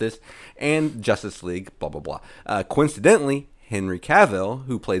of Justice, and Justice League, blah, blah, blah. Coincidentally, Henry Cavill,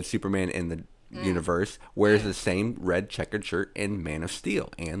 who played Superman in the universe, wears the same red checkered shirt in Man of Steel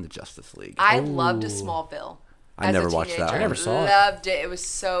and the Justice League. I loved Smallville. I as never a watched that teenager. one. I never saw it. Loved it. It was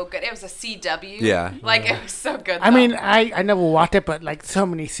so good. It was a CW. Yeah. Like, it was so good. I though. mean, I never watched it, but like so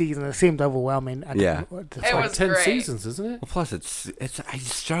many seasons, it seemed overwhelming. Yeah. It was 10 great. seasons, isn't it? Well, plus, it's I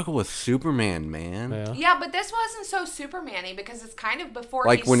struggle with Superman, man. Yeah. Yeah, but this wasn't so Superman-y because it's kind of before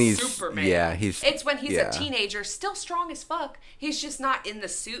Like he's when he's- Superman. yeah, he's- It's when he's yeah. a teenager, still strong as fuck. He's just not in the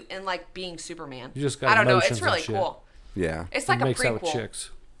suit and like being Superman. You just got I don't know. emotions It's really and shit. cool. Yeah. It's He like a makes out with prequel.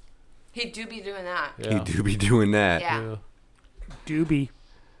 chicks. He do be doing that. Yeah. You do be doing that. Yeah. Doobie.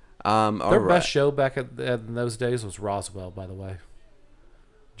 All Their right. best show back in those days was Roswell, by the way.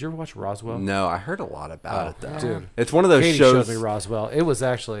 Did you ever watch Roswell? No, I heard a lot about it, though. Dude. It's one of those Katie shows. showed me Roswell. It was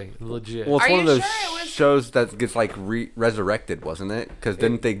actually legit. Well, it's Are one of you those sure it was- shows that gets like resurrected, wasn't it? Because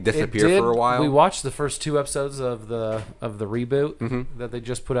didn't they It disappear did. for a while? We watched the first 2 episodes of the reboot Mm-hmm. that they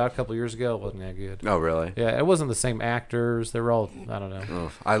just put out a couple years ago. It wasn't that good. Oh, really? Yeah, it wasn't the same actors. They were all, I don't know.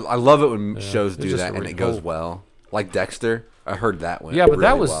 Ugh. I love it when shows It's do just that a and it goes well. Like Dexter, I heard that one. Yeah, but that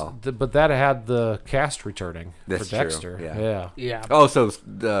really was, well. but that had the cast returning That's for true, Dexter. yeah. Yeah. Yeah. Oh, so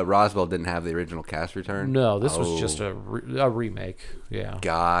the Roswell didn't have the original cast return? No, this was Oh. just a remake. Yeah.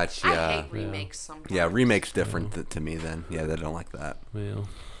 Gotcha. I hate remakes sometimes. Yeah, remakes different to me then. Yeah, they don't like that. Yeah.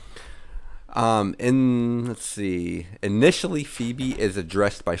 Let's see. Initially, Phoebe is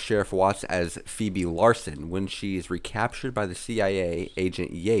addressed by Sheriff Watts as Phoebe Larson. When she is recaptured by the CIA,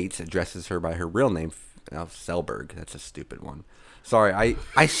 Agent Yates addresses her by her real name, Selberg. That's a stupid one. Sorry, I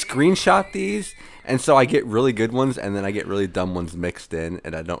screenshot these, and so I get really good ones, and then I get really dumb ones mixed in,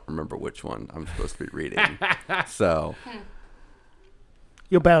 and I don't remember which one I'm supposed to be reading. So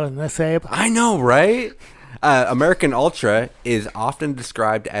You're better than this, Abe. I know, right? American Ultra is often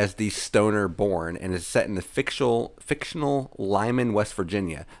described as the stoner born and is set in the fictional Lyman, West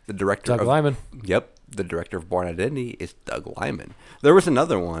Virginia. The director Doug Liman. Yep, the director of Born Identity is Doug Liman. There was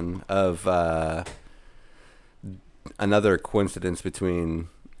another one of another coincidence between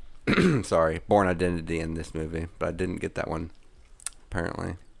Born Identity and this movie, but I didn't get that one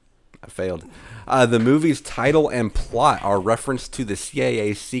apparently. I failed. The movie's title and plot are reference to the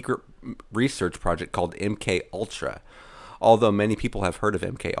CIA's secret research project called MK Ultra. Although many people have heard of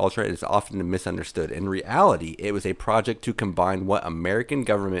MK Ultra, it is often misunderstood. In reality, it was a project to combine what American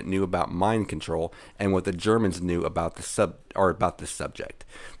government knew about mind control and what the Germans knew about this subject.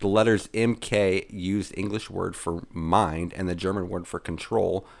 The letters MK used English word for mind and the German word for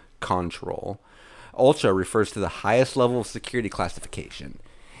control. Ultra refers to the highest level of security classification.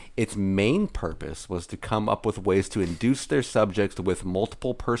 Its main purpose was to come up with ways to induce their subjects with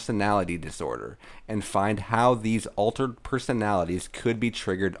multiple personality disorder and find how these altered personalities could be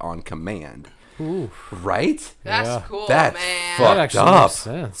triggered on command. Ooh. Right? That's cool, That's man. That fucked actually up. makes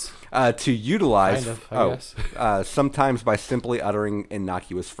sense. To utilize, Kind of, I guess. sometimes by simply uttering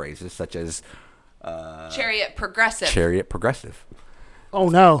innocuous phrases such as Chariot progressive. chariot progressive. Oh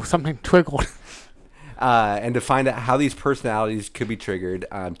no, something triggered. And to find out how these personalities could be triggered,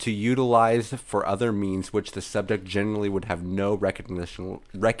 to utilize for other means which the subject generally would have no recollection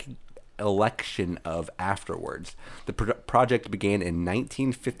of afterwards. The project began in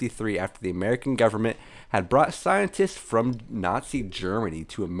 1953 after the American government had brought scientists from Nazi Germany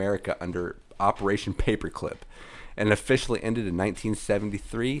to America under Operation Paperclip, and officially ended in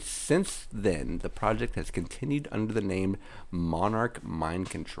 1973. Since then, the project has continued under the name Monarch Mind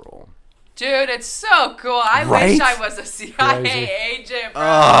Control. Dude, it's so cool. I Right? wish I was a CIA Crazy. agent, bro.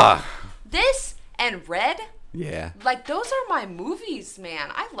 Ugh. This and Red, Yeah. like, those are my movies, man.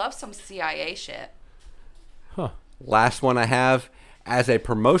 I love some CIA shit. Huh. Last one I have, as a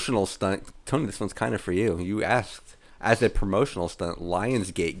promotional stunt. Tony, this one's kind of for you. You asked. As a promotional stunt,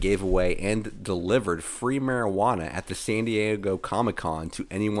 Lionsgate gave away and delivered free marijuana at the San Diego Comic-Con to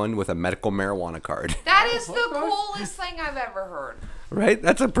anyone with a medical marijuana card. That is the coolest thing I've ever heard. Right?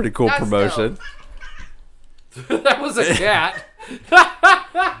 That's a pretty cool That's promotion. That was a cat.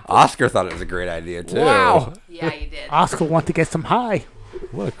 Oscar thought it was a great idea, too. Wow. Yeah, you did. Oscar want to get some high.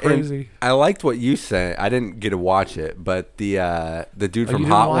 What a And crazy. I liked what you said. I didn't get to watch it, but the dude Oh, from you didn't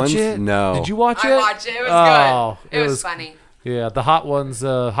Hot watch Ones, it? no. Did you watch it? I watched it. It was Oh, good. It was funny. Yeah, the Hot Ones,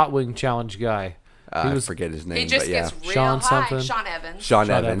 Hot Wing Challenge guy. I forget his name, He just but yeah. gets real Sean high. something. Sean Evans. Sean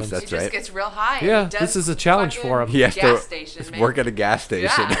Sean Evans, Evans. that's he just right. gets real high. and Yeah, he does this is a challenge for him. fucking He has gas to station, man. work at a gas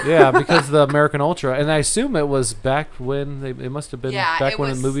station. Yeah. Yeah, because the American Ultra, and I assume it was back when it must have been Yeah, back it when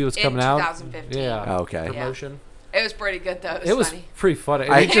was the movie was in coming out. 2015. Yeah. Oh, okay. Yeah. Promotion. It was pretty good though. It was funny. pretty funny.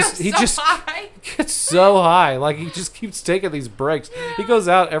 I- And he so just high. gets so high, like he just keeps taking these breaks. He goes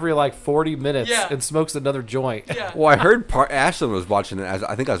out every like 40 minutes Yeah. and smokes another joint. Yeah. Well, I heard Ashlyn was watching it.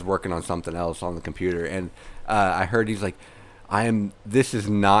 I think I was working on something else on the computer, and I heard he's like, this is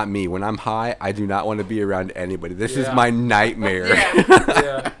not me. When I'm high, I do not want to be around anybody. This is Yeah. my nightmare. Yeah.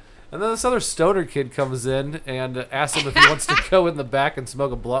 Yeah. And then this other stoner kid comes in and asks him if he wants to go in the back and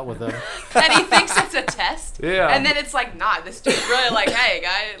smoke a blunt with him. And he thinks it's a test. Yeah. And then it's like, nah, this dude's really like, hey,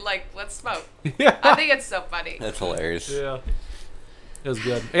 guy, like, let's smoke. Yeah. I think it's so funny. That's hilarious. Yeah. It was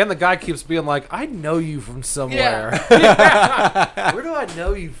good. And the guy keeps being like, I know you from somewhere. Where do I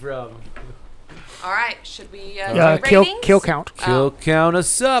know you from? All right, should we do Kill ratings? count. Kill count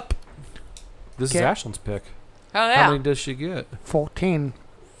us up. This Okay. is Ashlyn's pick. Oh, How yeah. many does she get? 14.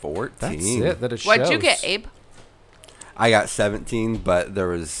 14. That's it. That it shows. What'd you get, Abe? I got 17, but there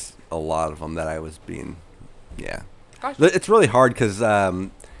was a lot of them that I was being, yeah. Gosh. It's really hard because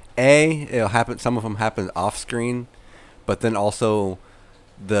it'll happen. Some of them happen off screen, but then also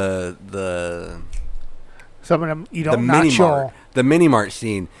the Some of them you the don't not mini sure. mart, the mini mart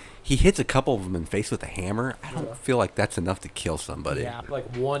scene. He hits a couple of them in the face with a hammer. I don't feel like that's enough to kill somebody. Yeah.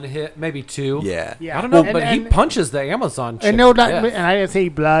 Like one hit, maybe two. Yeah. Yeah. I don't know, And- but he and- punches the Amazon chick. And no, to not, death. and I didn't see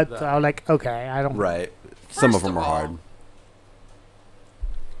blood, so I was like, okay, I don't. Right. Some of First them of are all, hard.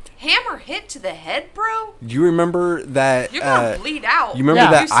 Hammer hit to the head, bro? Do you remember that? You're going to bleed out. You remember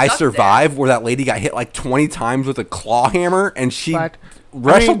Yeah. that You I stuck Survived, where that lady got hit like 20 times with a claw hammer, and she But,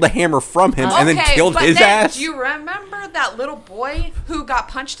 wrestled I mean- the hammer from him there. and then killed but his then, ass? Do you remember that little boy who got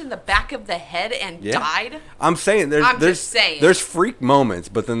punched in the back of the head and Yeah. died? I'm saying I'm there's just saying. there's freak moments,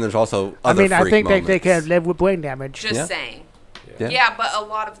 but then there's also I other mean, I freak think moments. they could live with brain damage. Just Yeah. saying. Yeah. Yeah, but a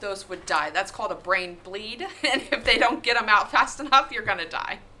lot of those would die. That's called a brain bleed. And if they don't get them out fast enough, you're going to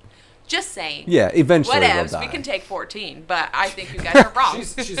die. Just saying. Yeah, eventually they'll Whatevs. die. We can take 14, but I think you guys are wrong.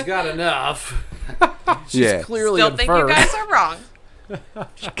 She's got enough. She's Yeah. clearly Still think you inferred guys are wrong.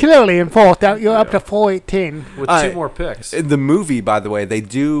 Clearly in fourth, you're up to 418. with I- two more picks. In the movie, by the way, they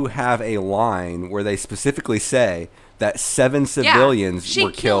do have a line where they specifically say that 7 civilians she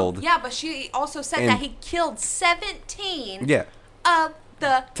were killed. Yeah, but she also said And- that he killed 17 Yeah. of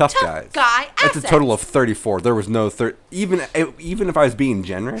the Tough guy That's a assets. total of 34. There was no even if I was being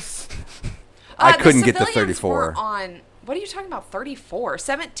generous, I The couldn't get the civilians 34. were on, what are you talking about, 34?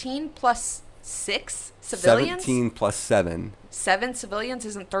 17 plus 6 civilians? 17 plus 7. 7 civilians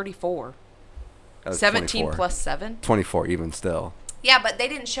isn't 34. That was 17 24. plus 7? 24 even still. Yeah, but they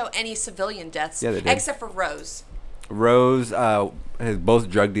didn't show any civilian deaths. Yeah, they did. Except for Rose. Rose, both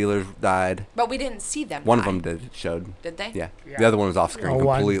drug dealers died. But we didn't see them One of die. them showed. Did they? Yeah. Yeah. The other one was off screen, Oh,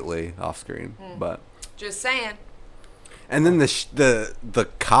 one. completely off screen. But Just saying. and then the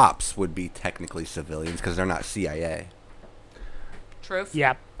cops would be technically civilians because they're not CIA. Truth.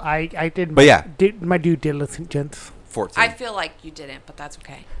 Yeah, I did. But yeah. did my due diligence. 14. I feel like you didn't, but that's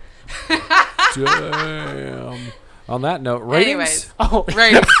okay. Damn. On that note, ratings. Anyways. Oh,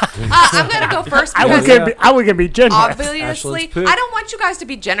 Ratings. I'm going to go first I was because gonna be. I was gonna be generous. obviously, Ashlyn's pick. I don't want you guys to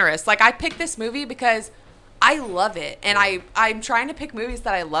be generous. Like, I picked this movie because I love it. And I'm trying to pick movies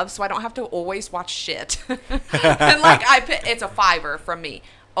that I love so I don't have to always watch shit. And, like, it's a 5 from me.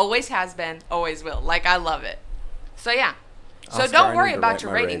 Always has been, always will. Like, I love it. So, yeah. So, Oscar, I don't worry need to about write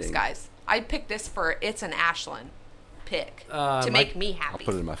your my ratings, rating. guys. I picked this for It's an Ashlyn pick to Mike- make me I'll happy.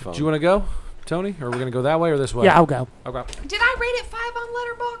 put it in my phone. Do you want to go, Tony? Or are we going to go that way or this way? Yeah, I'll go. Okay. Did I rate it 5 on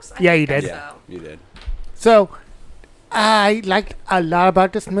Letterboxd? Yeah, you think did. Yeah, so. you did. So, I liked a lot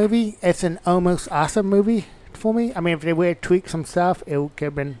about this movie. It's an almost awesome movie for me. I mean, if they would have tweaked some stuff, it would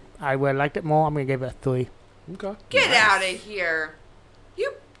have been. I would have liked it more. I'm gonna give it a 3. Okay. Get out of here.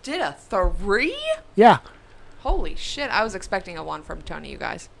 You did a 3? Yeah. Holy shit. I was expecting a 1 from Tony, you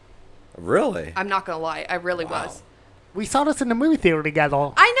guys. Really? I'm not going to lie. I really was. We saw this in the movie theater together.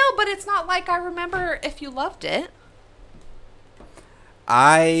 I know, but it's not like I remember if you loved it.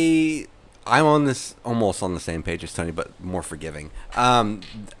 I'm on this almost on the same page as Tony, but more forgiving.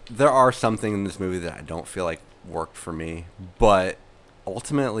 There are something in this movie that I don't feel like worked for me, but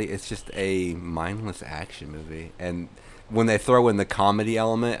ultimately it's just a mindless action movie. And when they throw in the comedy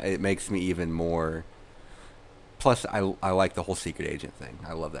element, it makes me even more. Plus, I like the whole secret agent thing.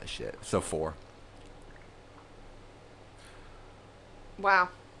 I love that shit. So 4. Wow.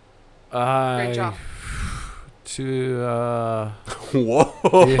 Great job. Whoa.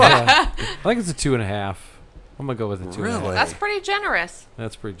 Yeah. I think it's a 2.5. I'm gonna go with a 2.5. Really? That's pretty generous.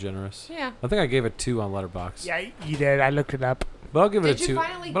 That's pretty generous. Yeah. I think I gave it 2 on Letterboxd. Yeah, you did. I looked it up. But I'll give it Did a you 2.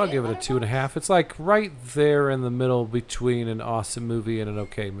 finally But I'll get give it a 2.5. It's like right there in the middle between an awesome movie and an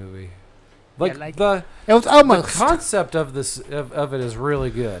okay movie. Like, like- the It was almost. concept of this of it is really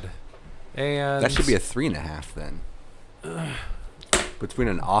good. And That should be a 3.5 then. Between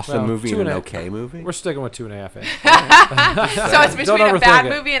an awesome Well, movie and an 2.5. okay movie? We're sticking with 2.5. So it's between a overthink bad it.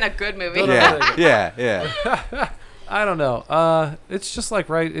 movie and a good movie. Don't Yeah. I don't know. It's just like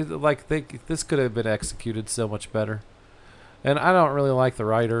this could have been executed so much better. And I don't really like the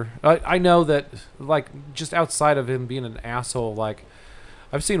writer. I know that, like, just outside of him being an asshole, like,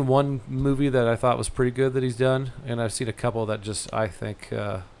 I've seen one movie that I thought was pretty good that he's done, and I've seen a couple that just I think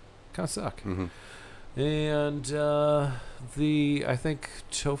kind of suck. Mhm. And I think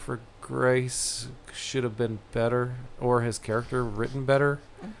Topher Grace should have been better, or his character written better.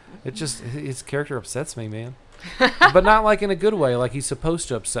 It just his character upsets me, man. But not like in a good way, like he's supposed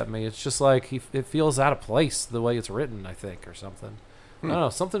to upset me. It's just like it feels out of place the way it's written, I think, or something. I don't know.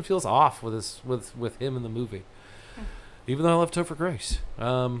 Something feels off with him in the movie. Even though I love Topher Grace,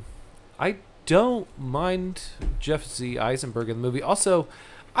 I don't mind Jeff Z. Eisenberg in the movie. Also,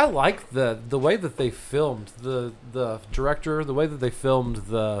 I like the way that they filmed the director, the way that they filmed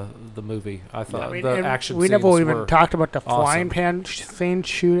the movie. I thought I mean, the and action we scenes never even were talked about the awesome. frying pan scene.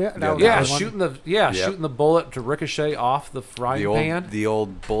 Shoot it. That was Yeah, the one. shooting the bullet to ricochet off the frying pan. The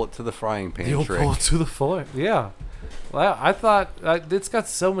old bullet to the frying pan The old trick. bullet to the foot. Yeah. Well, I thought it's got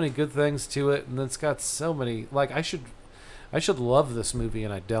so many good things to it, and it's got so many. Like I should love this movie,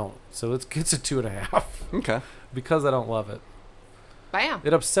 and I don't. So it gets a 2.5 Okay. because I don't love it. Bam.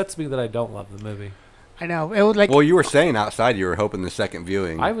 It upsets me that I don't love the movie. I know. It was like. Well, you were saying outside you were hoping the second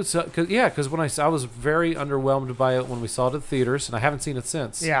viewing. I was because when I was very underwhelmed by it when we saw it at the theaters, and I haven't seen it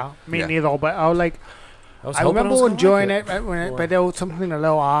since. yeah, me Yeah. neither. But I was like, I I hoping remember was gonna enjoying like it, right when Or- but there was something a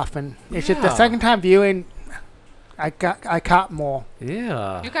little off, and it's just the Yeah. second time viewing, I caught more.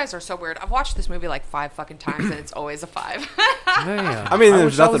 Yeah, You guys are so weird. I've watched this movie like 5 fucking times and it's always a 5. man. I mean,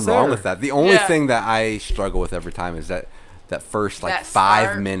 there's wish I nothing was wrong there. with that. The only Yeah. thing that I struggle with every time is that first like That 5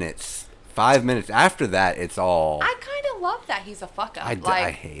 start. minutes. 5 minutes after that, it's all. I kind of love that he's a fuck up. I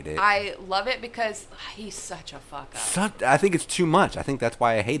hate it. I love it because he's such a fuck up. I think it's too much. I think that's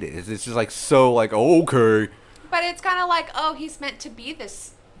why I hate it. It's just like so like okay. But it's kind of like, oh, he's meant to be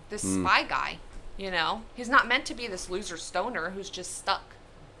this spy guy. You know, he's not meant to be this loser stoner who's just stuck.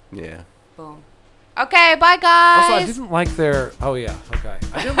 Yeah. Boom. Okay, bye guys. Also, I didn't like their. Oh yeah, okay.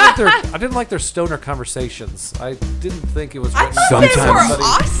 I didn't like their stoner conversations. I didn't think it was. I written thought by they were somebody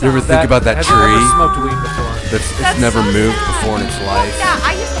awesome. You ever think about that has tree never smoked weed before. that's never so moved sad. before in its Well, life? yeah,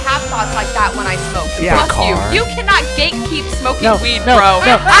 I used to have thoughts like that when I smoked. Yeah. Fuck Car. you. You cannot gatekeep smoking No, weed, no, bro.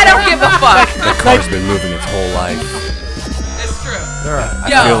 no. I don't give a fuck. That car's been moving its whole life. It's true. All right.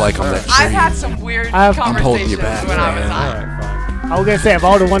 I Yo, feel like I'm that tree. I've had some weird I'm holding you conversations back, when I was man. All high. right. Fine. I was gonna say of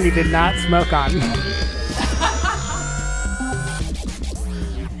all the ones you did not smoke on.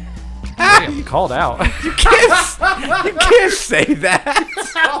 Damn, called out. You can't say that.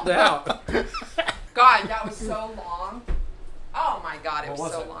 Called out. God, that was so long. Oh my God, it What was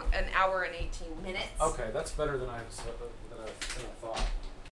was so it? long. An hour and 18 minutes. Okay, that's better than I thought.